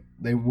passing it.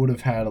 They would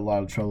have had a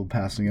lot of trouble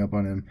passing up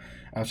on him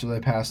after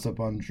they passed up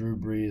on Drew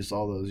Brees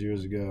all those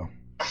years ago.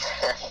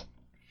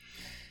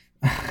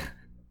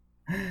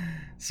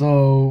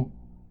 So,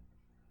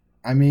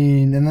 I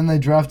mean, and then they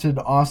drafted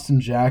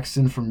Austin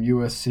Jackson from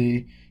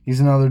USC. He's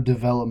another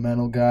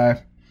developmental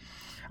guy.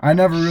 I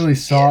never really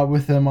saw it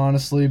with him,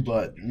 honestly,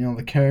 but, you know,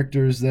 the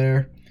character is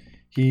there.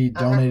 He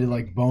donated,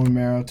 like, bone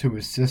marrow to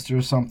his sister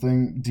or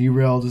something,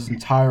 derailed his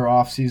entire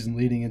offseason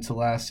leading into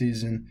last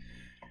season,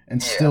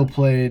 and still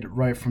played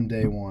right from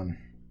day one.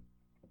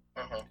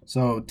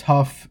 So,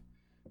 tough,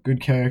 good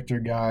character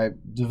guy,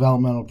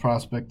 developmental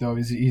prospect, though.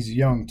 He's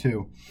young,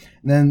 too.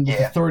 And then with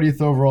the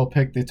 30th overall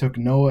pick, they took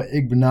Noah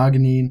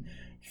Igbinoghene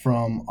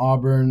from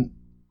Auburn.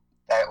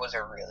 That was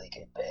a really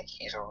good pick.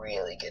 He's a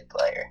really good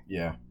player.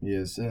 Yeah, he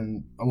is.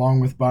 And along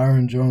with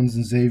Byron Jones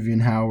and Xavier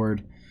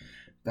Howard,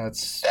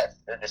 that's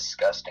a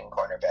disgusting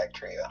cornerback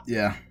trio.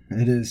 Yeah,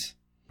 it is.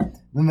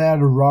 Then they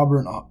added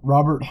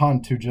Robert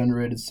Hunt, who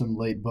generated some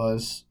late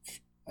buzz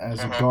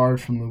as a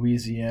guard from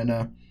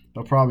Louisiana.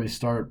 They'll probably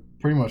start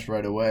pretty much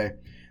right away.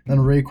 Then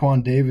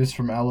Raekwon Davis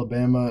from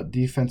Alabama,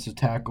 defensive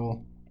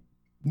tackle.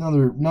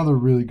 Another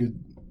really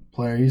good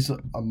player. He's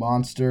a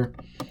monster.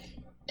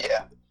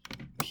 Yeah.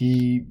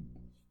 He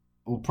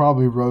will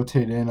probably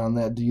rotate in on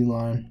that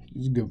D-line.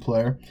 He's a good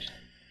player.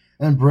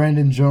 And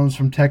Brandon Jones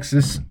from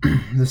Texas,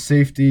 the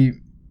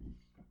safety.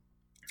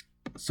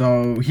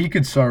 So he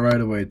could start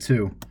right away,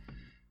 too.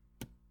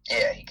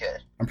 Yeah, he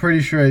could. I'm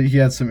pretty sure he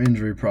had some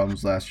injury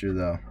problems last year,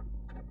 though.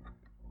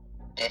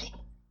 Did he?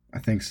 I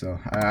think so.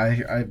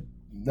 I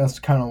that's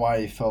kind of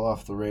why he fell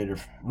off the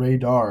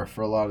radar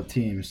for a lot of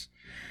teams.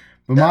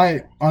 But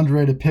my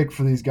underrated pick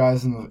for these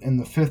guys in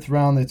the 5th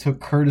round, they took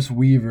Curtis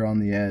Weaver on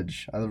the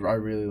edge. I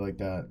really like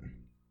that.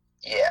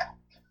 Yeah.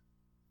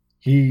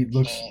 He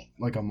looks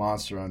like a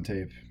monster on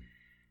tape.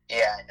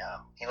 Yeah, I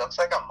know. He looks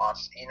like a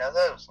monster. You know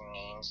those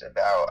memes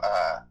about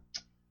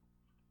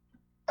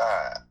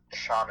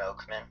Sean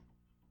Oakman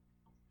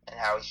and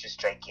how he's just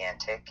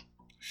gigantic?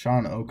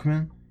 Sean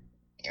Oakman?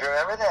 You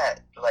remember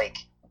that,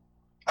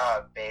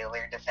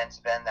 Baylor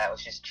defensive end that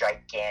was just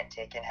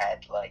gigantic and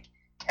had,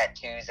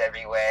 tattoos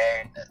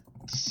everywhere and the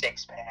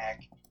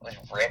six-pack was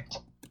ripped?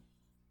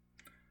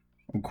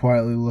 I'm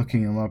quietly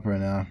looking him up right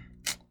now.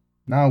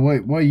 Now,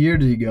 wait, what year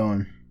did he go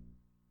in?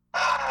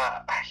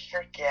 I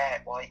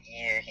forget what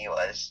year he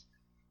was.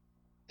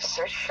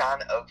 Search Sean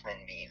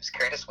Oakman memes.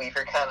 Curtis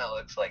Weaver kind of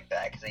looks like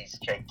that because he's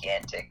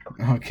gigantic.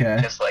 Okay.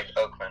 Just like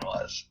Oakman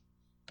was.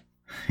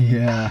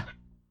 Yeah.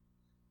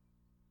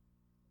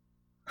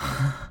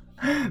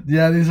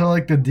 Yeah, these are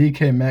like the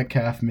DK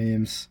Metcalf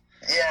memes.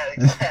 Yeah,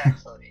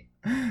 exactly.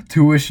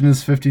 Tuition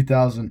is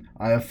 $50,000.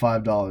 I have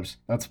 $5.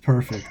 That's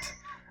perfect.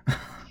 You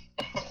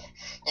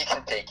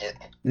can take it.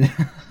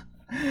 Yeah.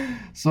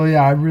 So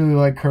yeah, I really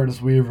like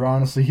Curtis Weaver.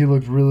 Honestly, he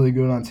looked really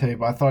good on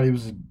tape. I thought he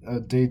was a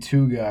day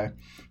 2 guy.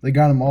 They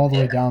got him all the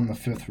way down in the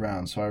 5th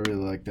round, so I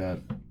really like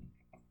that.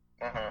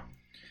 Mm-hmm.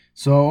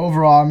 So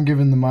overall, I'm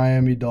giving the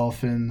Miami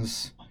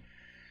Dolphins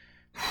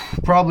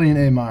probably an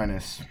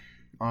A-,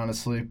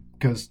 honestly,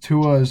 because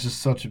Tua is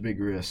just such a big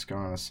risk,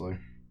 honestly.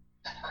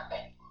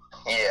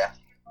 Yeah.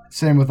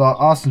 Same with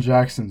Austin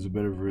Jackson's a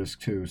bit of a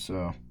risk too,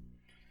 so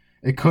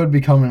it could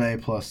become an A+,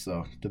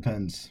 though.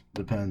 Depends.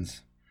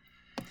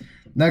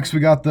 Next, we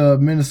got the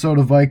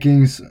Minnesota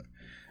Vikings.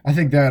 I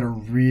think they had a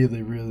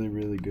really, really,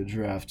 really good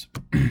draft.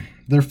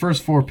 Their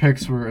first 4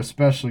 picks were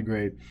especially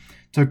great.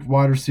 Took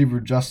wide receiver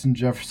Justin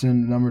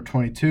Jefferson, number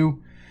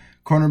 22.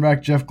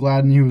 Cornerback Jeff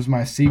Gladney, who was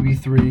my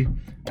CB3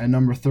 at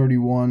number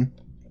 31.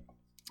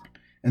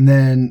 And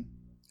then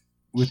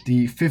with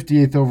the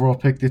 58th overall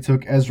pick, they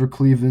took Ezra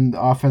Cleveland,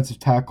 the offensive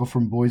tackle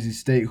from Boise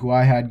State, who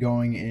I had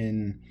going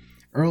in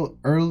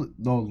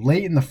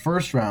late in the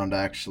 1st round,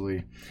 actually.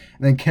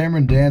 And then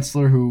Cameron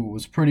Dantzler, who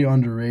was pretty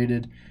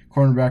underrated,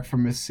 cornerback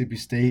from Mississippi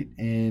State,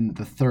 in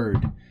the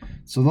 3rd.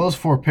 So those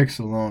 4 picks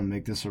alone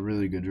make this a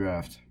really good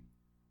draft.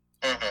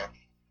 Mm-hmm.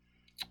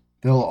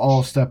 They'll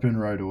all step in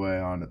right away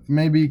on it.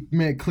 Maybe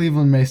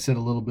Cleveland may sit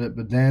a little bit,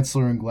 but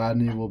Dantzler and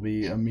Gladney will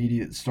be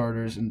immediate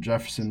starters, and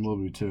Jefferson will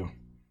be too.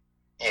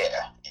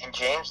 Yeah, and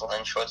James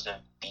Lynch was a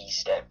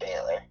beast at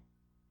Baylor.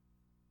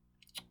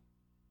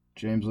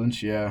 James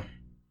Lynch, yeah.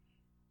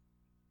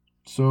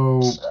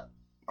 So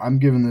I'm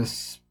giving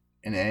this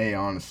an A,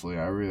 honestly.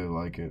 I really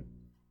like it.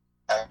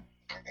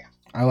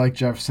 I like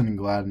Jefferson and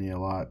Gladney a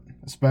lot,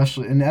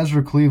 especially, and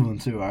Ezra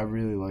Cleveland too. I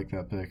really like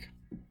that pick.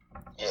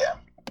 Yeah.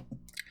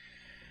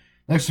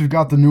 Next, we've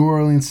got the New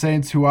Orleans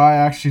Saints, who I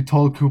actually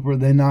told Cooper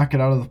they knock it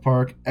out of the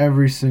park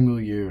every single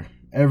year,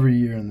 every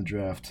year in the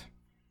draft.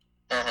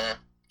 Mm-hmm.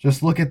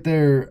 Just look at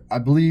I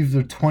believe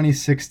their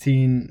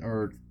 2016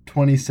 or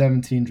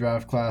 2017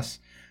 draft class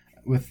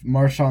with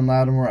Marshawn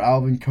Lattimore,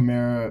 Alvin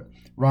Kamara,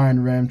 Ryan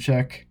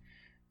Ramczyk,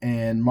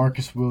 and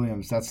Marcus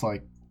Williams. That's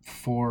like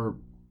 4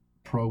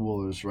 Pro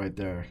Bowlers right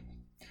there.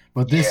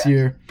 But this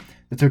year,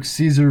 they took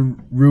Cesar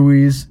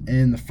Ruiz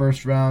in the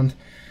 1st round.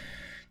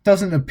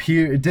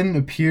 It didn't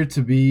appear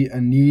to be a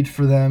need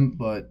for them,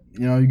 but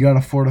you got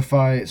to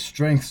fortify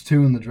strengths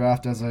too in the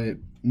draft, as I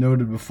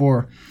noted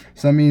before.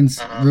 So that means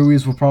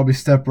Ruiz will probably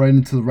step right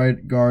into the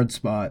right guard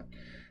spot.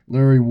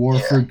 Larry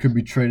Warford could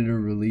be traded or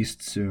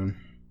released soon.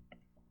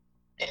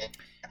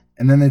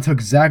 And then they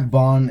took Zach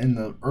Bond in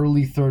the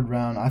early 3rd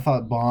round. I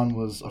thought Bond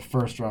was a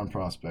 1st-round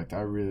prospect.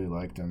 I really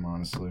liked him,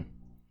 honestly.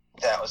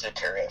 That was a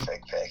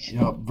terrific pick.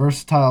 Yep,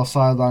 versatile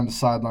sideline to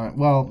sideline.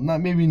 Well,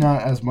 maybe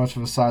not as much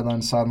of a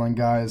sideline to sideline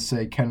guy as,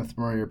 say, Kenneth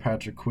Murray or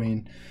Patrick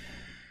Queen.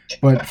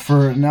 But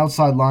for an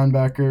outside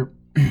linebacker,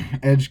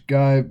 edge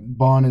guy,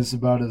 Bond is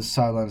about as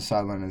sideline to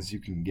sideline as you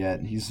can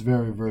get. He's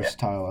very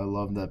versatile. I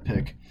love that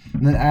pick.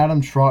 And then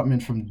Adam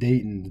Trotman from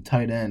Dayton, the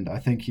tight end. I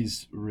think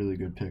he's a really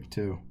good pick,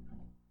 too.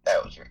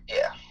 That was,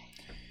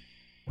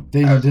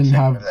 Dayton didn't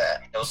have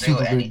that. He'll do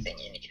anything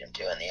you need him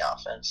to in the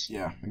offense.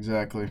 Yeah,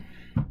 exactly.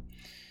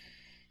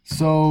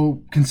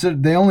 So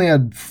they only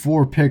had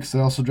 4 picks. They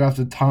also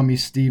drafted Tommy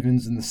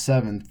Stevens in the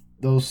 7th.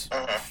 Those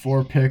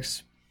 4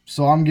 picks.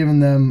 So I'm giving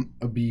them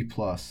a B+.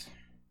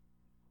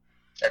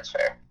 That's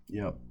fair.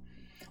 Yep.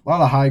 A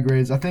lot of high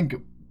grades. I think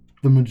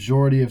the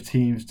majority of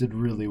teams did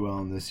really well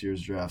in this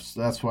year's draft.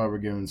 So that's why we're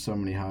giving so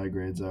many high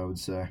grades, I would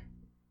say.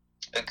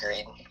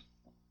 Agreed.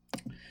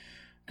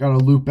 Got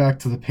to loop back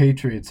to the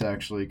Patriots,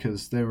 actually,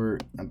 because they were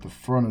at the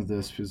front of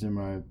this because they're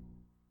my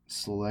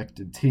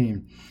selected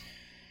team.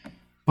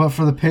 But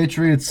for the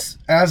Patriots,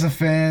 as a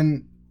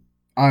fan,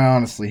 I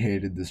honestly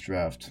hated this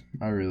draft.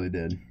 I really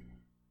did.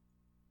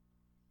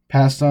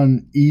 Passed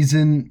on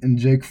Eason and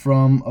Jake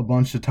Fromm a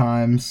bunch of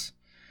times.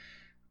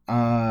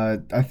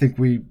 I think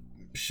we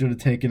should have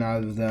taken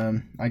either of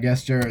them. I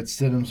guess Jarrett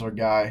Stidham's our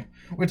guy,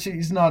 which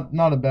he's not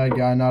a bad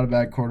guy, not a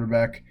bad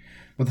quarterback.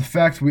 But the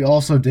fact we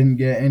also didn't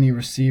get any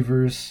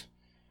receivers,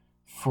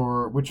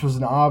 which was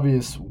an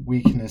obvious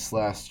weakness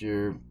last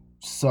year,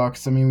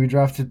 sucks. I mean, we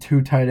drafted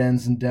 2 tight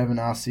ends in Devin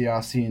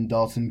Asiasi and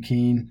Dalton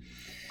Keene.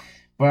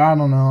 But I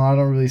don't know. I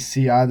don't really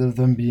see either of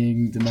them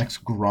being the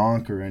next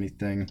Gronk or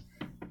anything.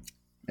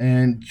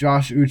 And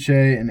Josh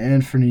Uche and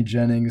Anthony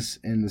Jennings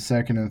in the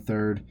second and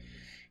third.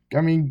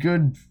 I mean,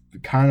 good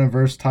kind of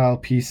versatile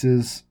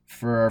pieces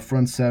for our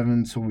front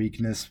seven to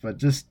weakness, but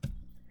just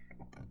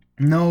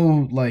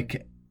no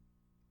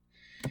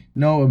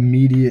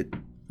immediate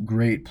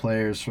great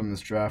players from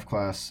this draft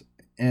class.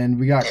 And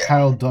we got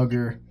Kyle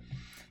Duggar,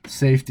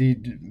 safety,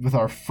 with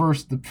our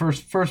first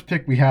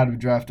pick we had to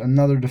draft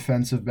another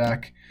defensive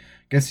back.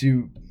 Guess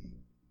having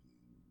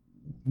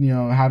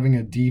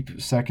a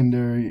deep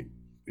secondary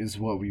is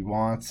what we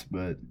want,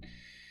 but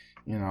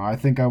I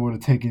think I would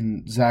have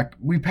taken Zach.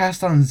 We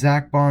passed on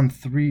Zach Bond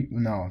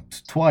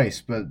twice,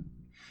 but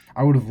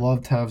I would have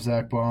loved to have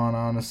Zach Bond,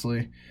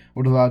 honestly.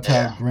 Would have loved to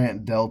have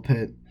Grant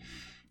Delpit.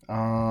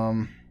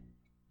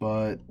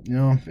 But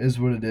is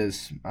what it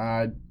is.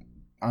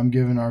 I'm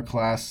giving our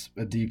class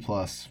a D+.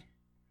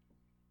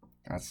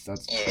 That's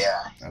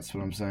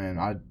what I'm saying.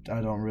 I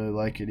don't really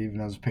like it,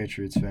 even as a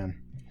Patriots fan.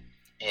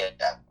 Yeah,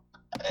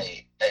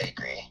 I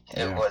agree.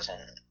 It wasn't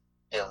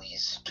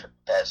Billy's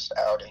best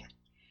outing.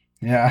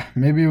 Yeah,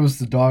 maybe it was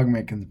the dog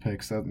making the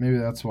picks. Maybe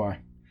that's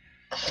why.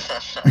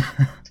 So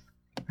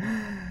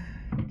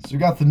we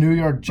got the New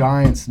York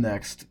Giants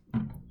next.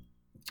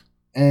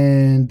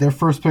 And their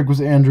first pick was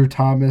Andrew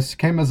Thomas.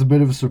 Came as a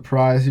bit of a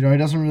surprise. He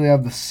doesn't really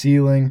have the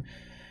ceiling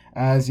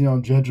as,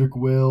 Jedrick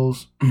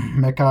Wills,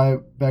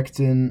 Mekhi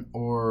Becton,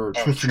 or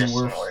Tristan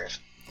Wirfs.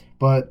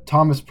 But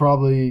Thomas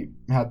probably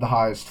had the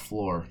highest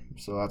floor.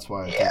 So that's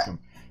why I took him.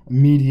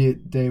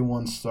 Immediate day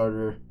one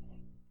starter.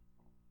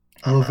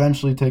 He'll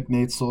eventually take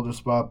Nate Solder's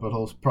spot, but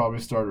he'll probably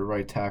start at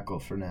right tackle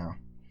for now.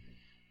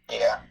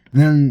 Yeah.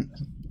 And then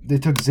they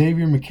took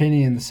Xavier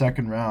McKinney in the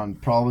second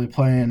round, probably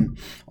playing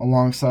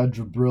alongside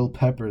Jabril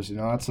Peppers.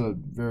 That's a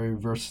very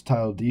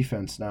versatile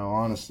defense now,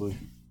 honestly.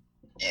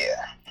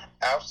 Yeah.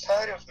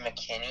 Outside of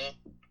McKinney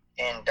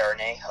and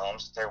Darnay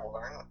Holmes, there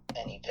weren't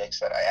any picks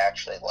that I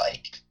actually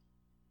liked.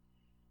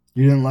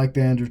 You didn't like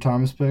the Andrew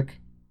Thomas pick?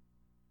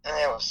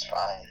 It was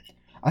fine.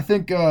 I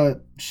think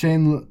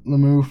Shane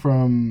Lemieux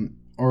from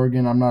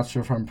Oregon, I'm not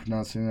sure if I'm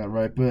pronouncing that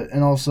right,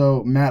 and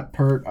also Matt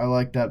Pert, I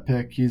like that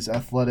pick. He's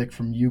athletic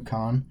from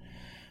UConn,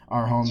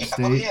 our home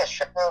state. Oh yeah,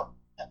 shout out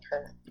Matt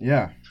Pert.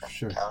 Yeah,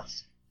 sure.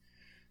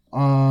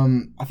 I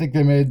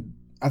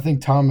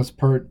think Thomas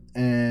Pert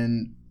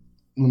and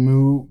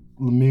Lemieux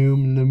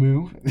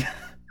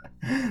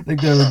I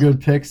think they were good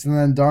picks, and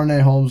then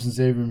Darnay Holmes and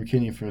Xavier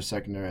McKinney for a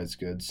secondary is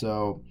good.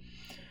 So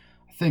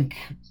I think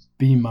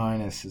B-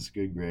 is a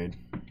good grade.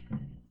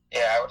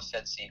 Yeah, I would have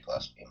said C+,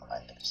 B-.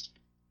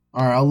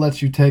 All right, I'll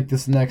let you take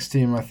this next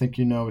team. I think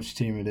you know which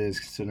team it is,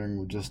 considering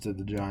we just did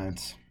the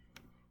Giants.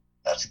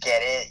 Let's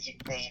get it, you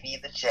baby,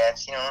 the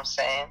Jets. You know what I'm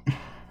saying?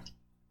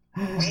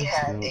 We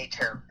had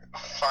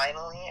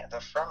finally, the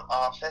front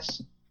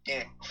office,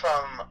 dude,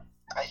 from,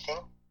 I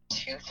think,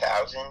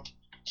 2000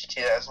 to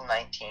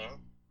 2019,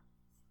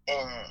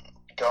 and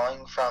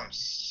going from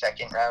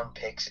second-round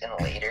picks and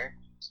later,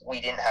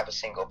 we didn't have a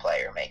single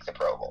player make the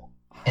Pro Bowl.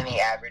 And the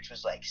average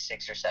was like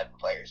 6 or 7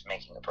 players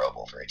making a Pro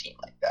Bowl for a team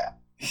like that.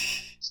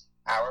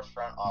 Our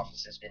front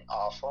office has been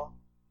awful,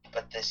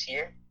 but this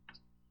year,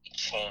 it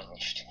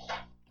changed.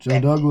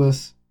 Joe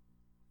Douglas.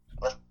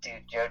 Look,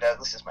 dude, Joe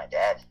Douglas is my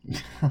dad.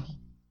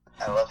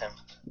 I love him.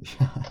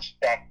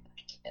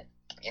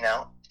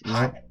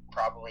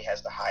 Probably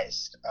has the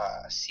highest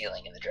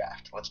ceiling in the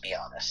draft, let's be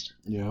honest.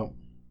 Yeah.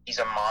 He's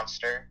a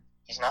monster.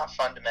 He's not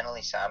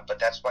fundamentally sound, but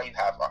that's why you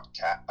have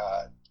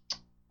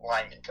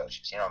lineman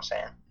coaches, you know what I'm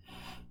saying?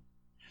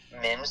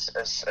 Mims,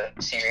 a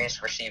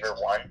serious receiver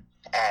 1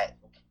 at,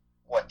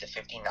 the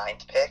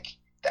 59th pick?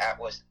 That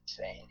was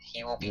insane.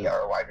 He will be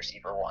our wide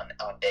receiver 1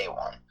 on day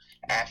 1.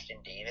 Ashton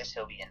Davis,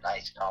 he'll be a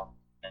nice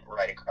compliment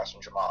right across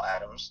from Jamal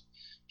Adams.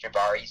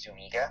 Jabari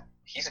Zuniga,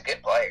 he's a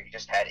good player. He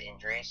just had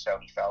injury, so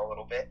he fell a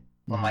little bit.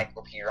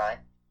 Michael Pirine,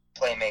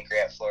 playmaker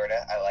at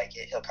Florida. I like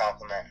it. He'll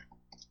complement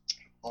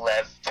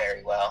Lev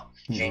very well.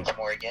 James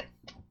Morgan,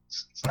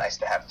 it's nice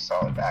to have a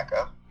solid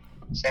backup.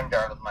 Sam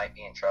Darnold might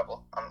be in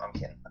trouble. I'm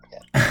kidding.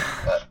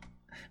 But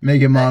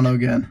make it mono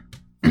again.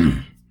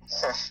 And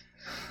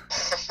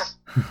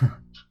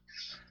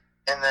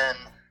then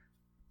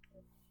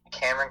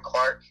Cameron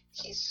Clark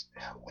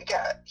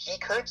he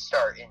could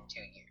start in 2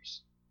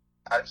 years.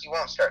 He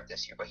won't start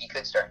this year, but he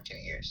could start in 2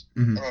 years.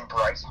 Mm-hmm. And then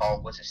Bryce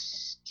Hall was a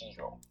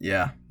steal.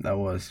 Yeah, that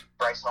was.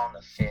 Bryce Hall in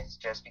the 5th,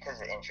 just because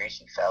of injuries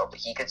he fell, but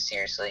he could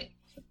seriously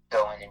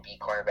go in and be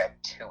cornerback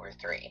 2 or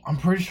 3. I'm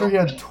pretty sure he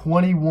had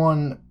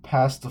 21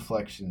 pass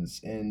deflections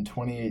in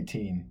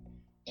 2018.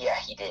 Yeah,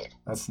 he did.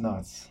 That's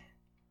nuts.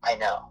 I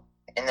know.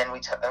 And then we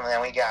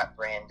got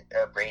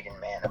Braden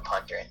Mann, a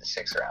punter, in the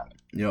 6th round.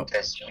 Yep.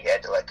 Because we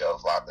had to let go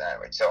of Lachlan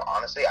Edwards. So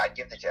honestly, I'd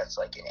give the Jets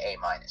like an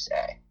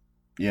A-A.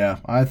 Yeah,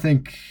 I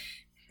think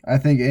A-.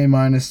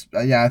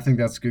 Yeah, I think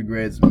that's good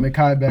grades.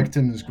 Mekhi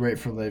Becton is great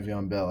for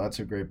Le'Veon Bell. That's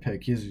a great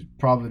pick. He's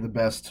probably the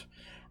best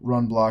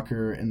run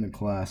blocker in the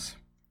class.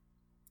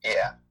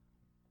 Yeah.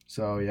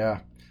 So yeah,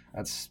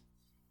 that's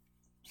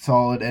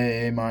solid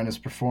A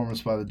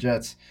performance by the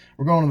Jets.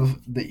 We're going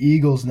to the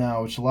Eagles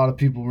now, which a lot of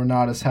people were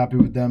not as happy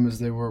with them as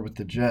they were with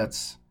the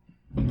Jets.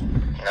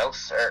 No,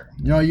 sir.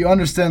 You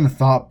understand the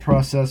thought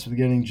process with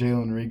getting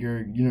Jalen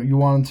Reagor. You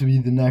want him to be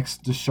the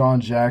next Deshaun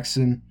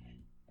Jackson.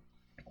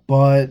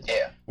 But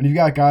when you've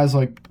got guys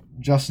like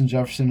Justin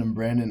Jefferson and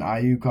Brandon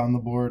Ayuk on the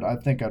board, I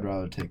think I'd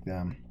rather take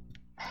them.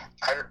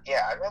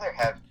 I'd rather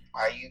have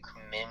Ayuk,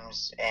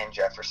 Mims, and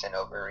Jefferson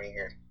over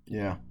Reagor.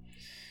 Yeah.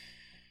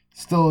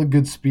 Still a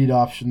good speed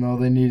option, though.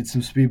 They needed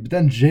some speed. But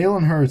then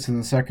Jalen Hurts in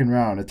the 2nd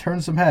round. It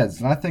turned some heads.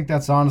 And I think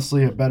that's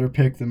honestly a better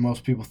pick than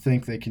most people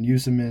think. They can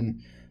use him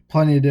in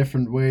plenty of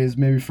different ways,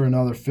 maybe for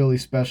another Philly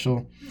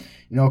special.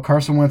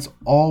 Carson Wentz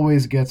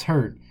always gets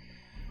hurt.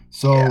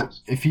 So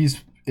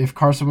if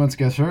Carson Wentz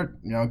gets hurt,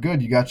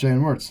 good, you got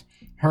Jalen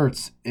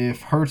Hurts.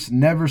 If Hurts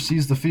never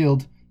sees the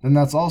field, then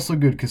that's also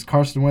good because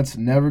Carson Wentz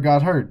never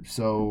got hurt.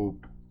 So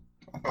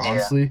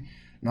honestly,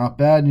 not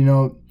bad.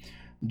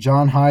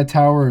 John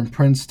Hightower and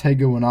Prince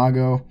Tega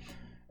Winago,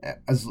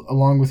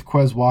 along with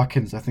Quez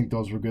Watkins, I think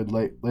those were good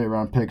late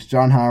round picks.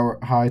 John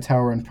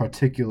Hightower in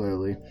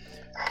particularly,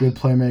 good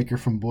playmaker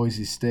from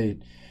Boise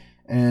State.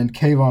 And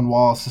Kayvon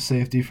Wallace, a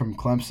safety from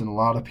Clemson. A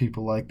lot of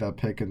people like that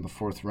pick in the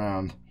 4th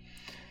round.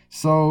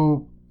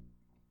 So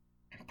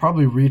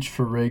probably reach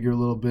for Reagor a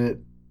little bit.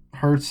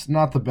 Hurts,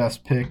 not the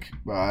best pick,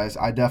 but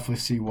I definitely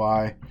see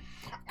why.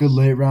 Good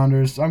late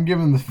rounders. I'm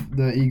giving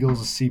the Eagles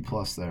a C+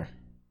 there.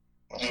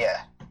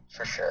 Yeah,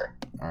 for sure.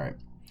 All right.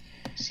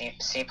 C+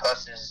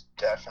 is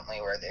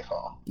definitely where they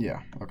fall.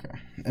 Yeah, okay.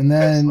 And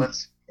then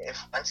if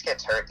Wentz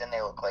gets hurt, then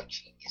they look like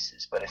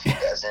geniuses. But if he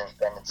doesn't,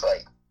 then it's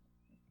like...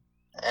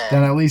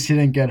 Then at least he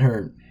didn't get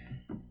hurt.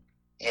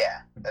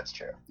 Yeah, that's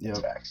true. Yep.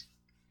 That's facts.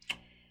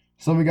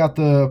 So we got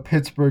the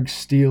Pittsburgh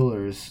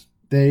Steelers.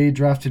 They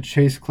drafted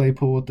Chase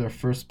Claypool with their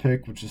first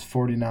pick, which is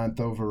 49th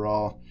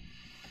overall.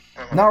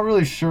 Mm-hmm. Not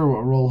really sure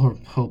what role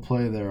he'll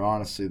play there,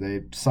 honestly.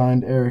 They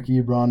signed Eric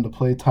Ebron to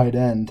play tight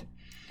end.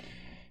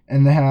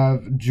 And they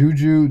have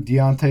Juju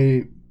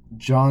Deontay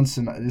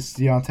Johnson. It's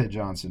Deontay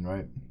Johnson,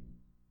 right?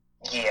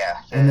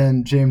 Yeah. And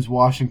then James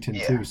Washington,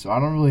 too. So I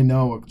don't really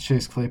know what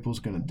Chase Claypool's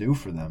going to do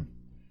for them.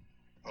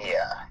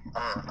 Yeah.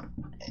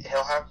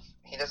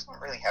 He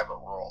doesn't really have a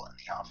role in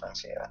the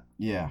offense yet.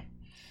 Yeah.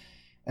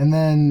 And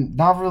then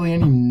not really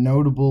any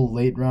notable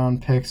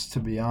late-round picks, to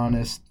be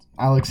honest.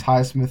 Alex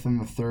Highsmith in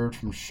the 3rd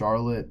from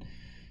Charlotte.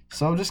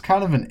 So just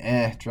kind of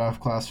an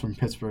draft class from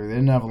Pittsburgh. They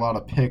didn't have a lot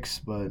of picks,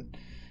 but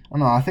I don't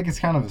know. I think it's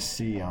kind of a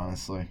C,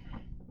 honestly.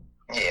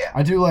 Yeah.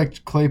 I do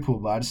like Claypool,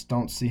 but I just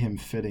don't see him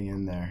fitting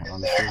in there,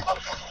 honestly.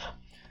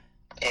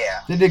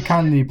 Yeah. They did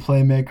kind of need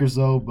playmakers,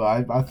 though,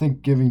 but I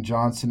think giving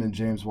Johnson and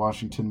James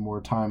Washington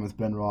more time with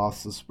Ben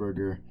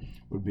Roethlisberger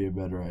would be a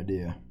better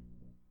idea.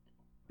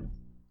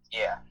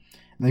 Yeah.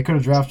 And they could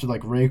have drafted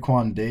like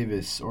Raekwon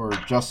Davis or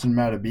Justin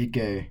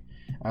Madubuike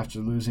after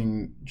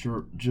losing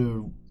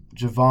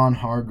Javon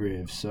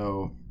Hargrave.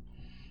 So,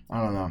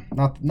 I don't know.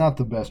 Not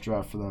the best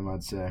draft for them,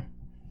 I'd say.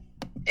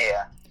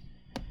 Yeah.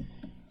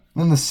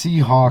 Then the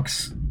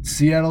Seahawks.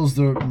 Seattle's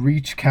the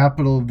reach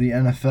capital of the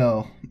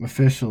NFL,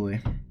 officially.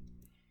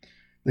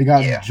 They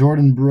got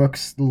Jordan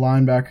Brooks, the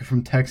linebacker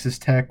from Texas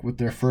Tech, with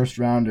their first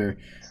rounder,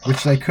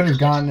 which they could have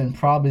gotten in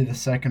probably the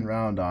 2nd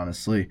round,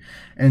 honestly.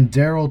 And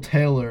Darrell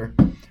Taylor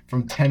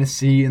from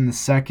Tennessee in the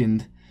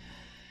 2nd.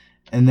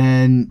 And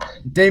then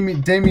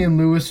Damian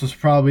Lewis was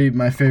probably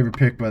my favorite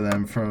pick by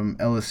them from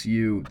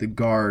LSU, the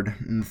guard,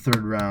 in the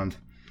 3rd round.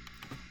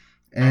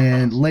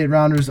 And late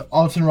rounders,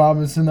 Alton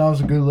Robinson, that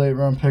was a good late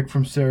round pick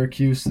from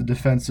Syracuse, the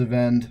defensive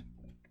end.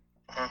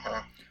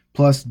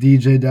 Plus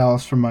DJ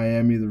Dallas from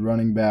Miami, the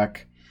running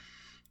back,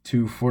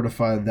 to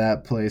fortify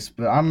that place.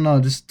 But I don't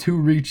know, just 2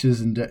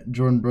 reaches in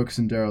Jordan Brooks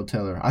and Darrell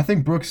Taylor. I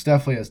think Brooks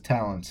definitely has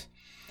talent.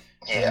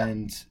 Yeah.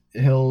 And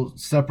he'll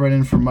step right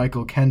in for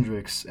Michael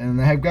Kendricks. And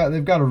they've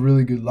got a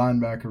really good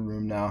linebacker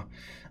room now.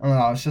 I don't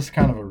know, it's just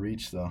kind of a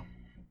reach, though.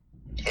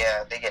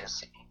 Yeah, they get a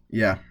C.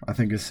 Yeah, I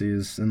think a C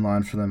is in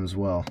line for them as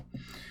well.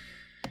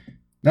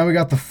 Now we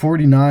got the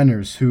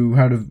 49ers, who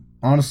had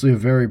honestly a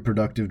very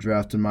productive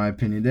draft, in my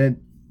opinion.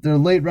 Their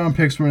late round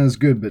picks weren't as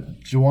good,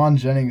 but Juwan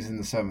Jennings in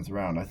the 7th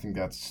round, I think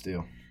that's a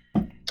steal.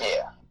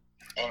 Yeah.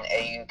 And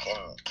Ayuk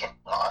and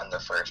Kinlaw in the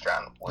 1st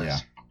round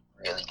was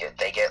really good.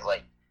 They get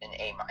like an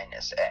A-.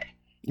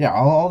 Yeah,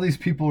 all these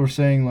people are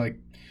saying, like,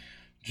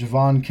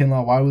 Javon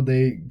Kinlaw, why would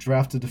they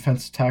draft a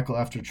defensive tackle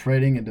after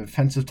trading a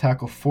defensive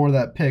tackle for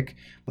that pick?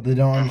 But they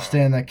don't Mhm.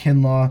 understand that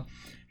Kinlaw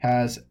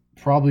has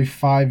probably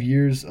 5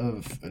 years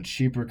of a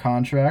cheaper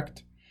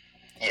contract,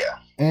 Yeah.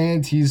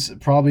 and he's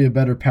probably a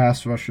better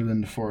pass rusher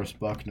than DeForest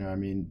Buckner. I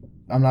mean,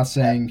 I'm not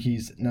saying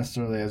he's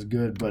necessarily as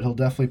good, but he'll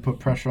definitely put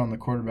pressure on the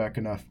quarterback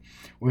enough,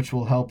 which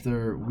will help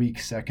their weak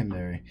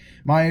secondary.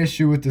 My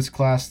issue with this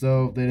class,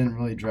 though, they didn't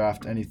really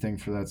draft anything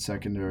for that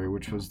secondary,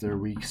 which was their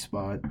weak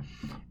spot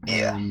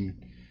Yeah. in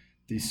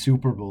the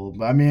Super Bowl.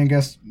 But I mean, I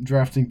guess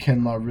drafting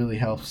Kinlaw really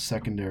helps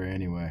secondary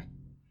anyway.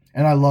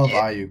 And I love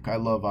Yeah. Ayuk. I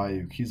love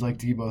Ayuk. He's like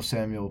Debo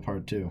Samuel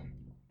part 2.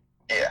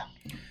 Yeah.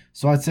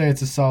 So I'd say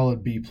it's a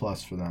solid B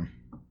plus for them.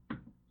 All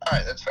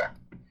right, that's fair.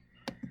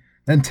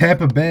 Then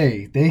Tampa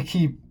Bay, they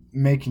keep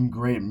making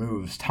great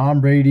moves.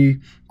 Tom Brady,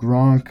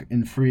 Gronk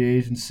in free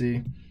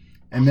agency.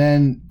 And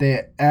then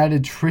they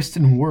added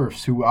Tristan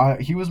Wirfs,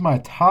 he was my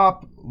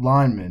top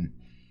lineman,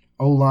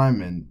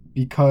 O-lineman,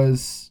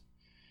 because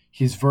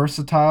he's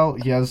versatile.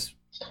 He has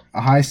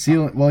a high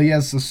ceiling. Well, he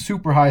has a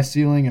super high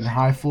ceiling and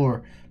high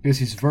floor because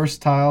he's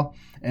versatile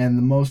and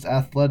the most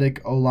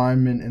athletic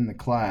O-lineman in the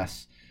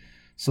class.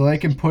 So they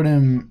can put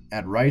him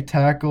at right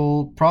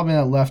tackle, probably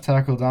at left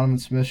tackle. Donovan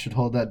Smith should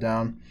hold that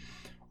down.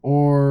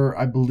 Or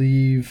I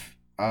believe,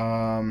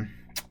 I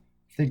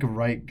think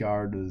right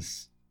guard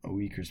is a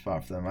weaker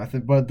spot for them. I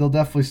think, but they'll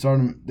definitely start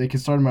him. They can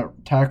start him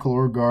at tackle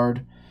or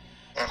guard.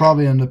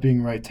 Probably end up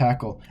being right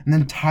tackle. And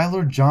then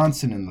Tyler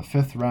Johnson in the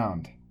 5th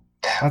round.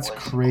 That's was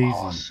crazy.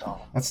 Awesome.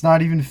 That's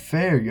not even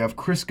fair. You have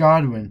Chris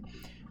Godwin,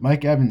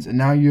 Mike Evans, and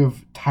now you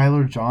have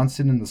Tyler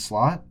Johnson in the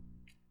slot.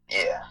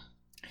 Yeah.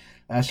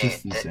 That's Dude,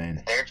 just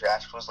insane. Their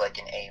draft was like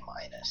an A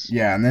minus.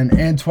 Yeah, and then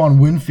Antoine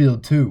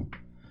Winfield too.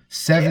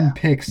 7 Yeah.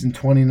 picks in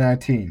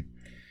 2019.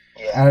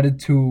 Yeah. Added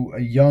to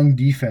a young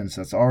defense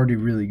that's already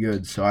really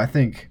good. So I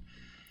think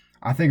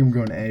I'm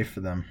going A for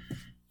them.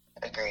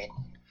 Agreed.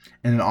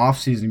 And an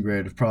off-season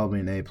grade of probably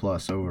an A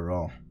plus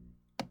overall.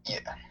 Yeah.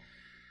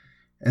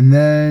 And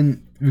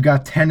then we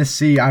got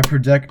Tennessee. I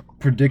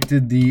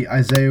predicted the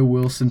Isaiah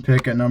Wilson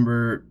pick at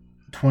number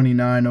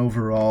 29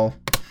 overall.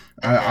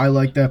 I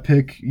like that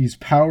pick. He's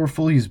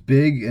powerful, he's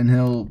big, and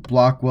he'll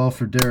block well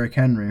for Derrick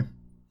Henry.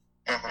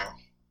 Mm-hmm.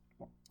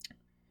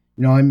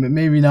 You know,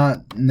 maybe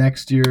not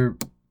next year.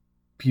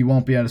 He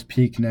won't be at his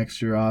peak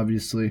next year,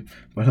 obviously,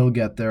 but he'll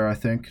get there, I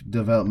think.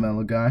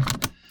 Developmental guy.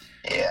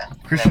 Yeah.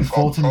 Christian And then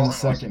Fulton in the was a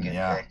second. good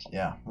Yeah, pick.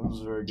 yeah. That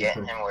was a very good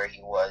Getting pick. him where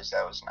he was,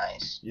 that was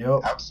nice.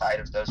 Yep. Outside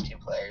of those 2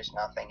 players,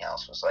 nothing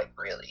else was like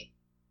really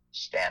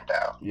stand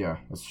out. Yeah,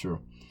 that's true.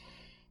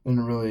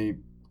 Didn't really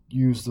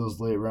use those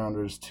late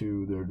rounders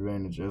to their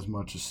advantage as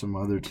much as some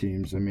other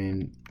teams. I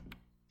mean,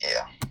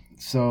 Yeah.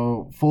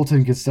 so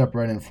Fulton could step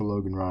right in for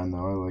Logan Ryan,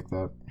 though. I like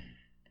that.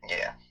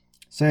 Yeah.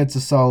 Say it's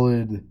a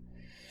solid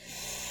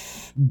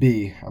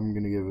B. I'm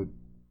going to give it.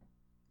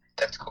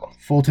 That's cool.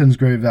 Fulton's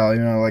great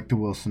value, and I like the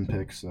Wilson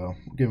pick, so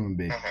we'll give him a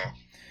B. Mm-hmm.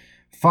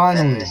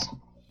 Finally,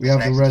 we have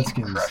the Next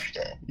team Redskins. crushed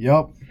it.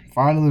 Yep.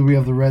 Finally, we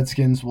have the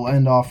Redskins. We'll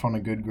end off on a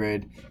good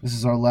grade. This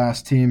is our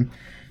last team.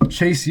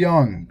 Chase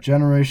Young,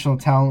 generational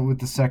talent with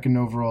the 2nd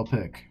overall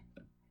pick.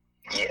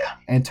 Yeah.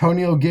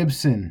 Antonio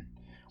Gibson,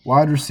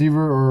 wide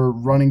receiver or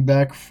running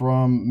back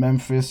from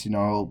Memphis. You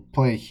know, he'll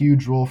play a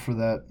huge role for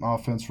that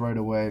offense right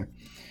away.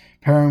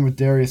 Pairing with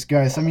Darius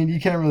Geis. I mean, you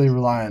can't really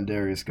rely on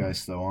Darius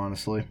Geis, though,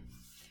 honestly.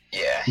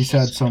 Yeah. He's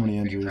had so many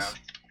injuries.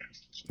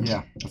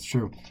 Yeah, that's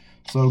true.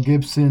 So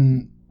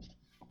Gibson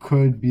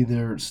could be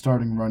their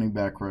starting running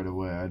back right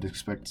away. I'd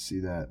expect to see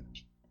that.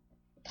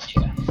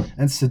 Yeah.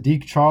 And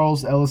Sadiq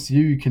Charles, LSU,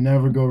 you can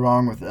never go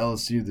wrong with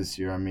LSU this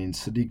year. I mean,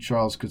 Sadiq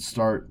Charles could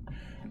start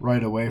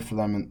right away for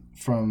them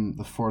from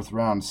the 4th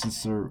round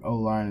since their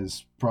O-line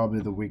is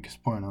probably the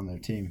weakest point on their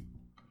team.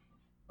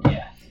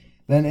 Yeah.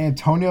 Then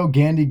Antonio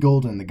Gandy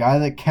Golden, the guy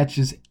that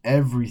catches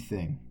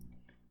everything.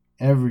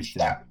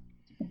 Everything.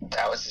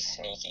 That was a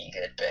sneaky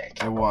good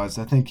pick. It was.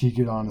 I think he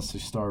could honestly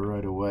start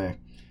right away.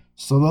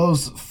 So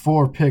those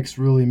 4 picks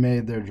really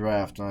made their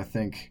draft, and I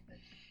think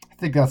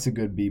that's a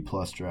good B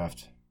plus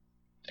draft.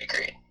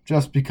 Agreed.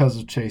 Just because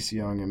of Chase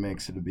Young, it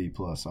makes it a B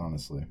plus,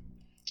 honestly.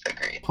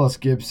 Agreed. Plus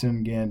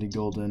Gibson, Gandy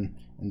Golden,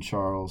 and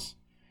Charles.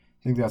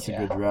 I think that's a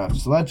Yeah. good draft.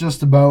 So that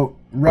just about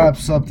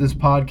wraps up this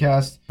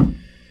podcast.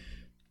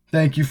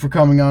 Thank you for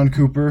coming on,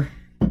 Cooper.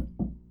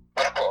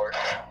 Of course.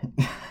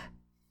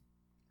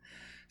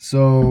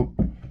 So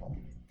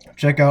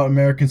check out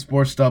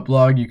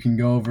AmericanSports.blog. You can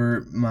go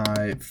over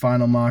my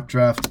final mock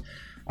draft.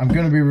 I'm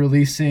going to be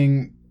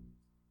releasing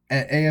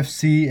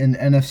AFC and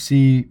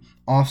NFC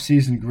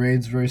off-season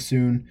grades very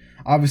soon.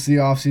 Obviously,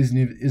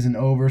 off-season isn't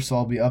over, so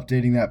I'll be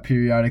updating that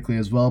periodically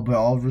as well. But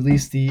I'll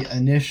release the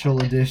initial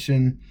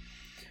edition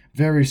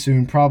very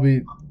soon,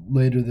 probably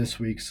later this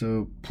week.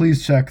 So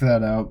please check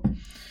that out.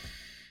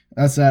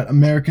 That's at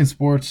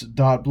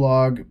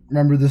americansports.blog.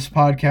 Remember, this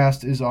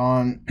podcast is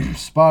on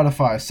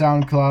Spotify,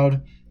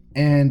 SoundCloud,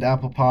 and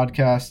Apple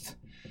Podcasts.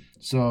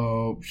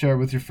 So share it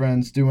with your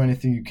friends. Do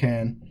anything you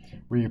can.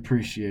 We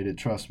appreciate it.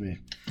 Trust me.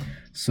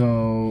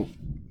 So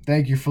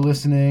thank you for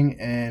listening,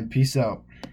 and peace out.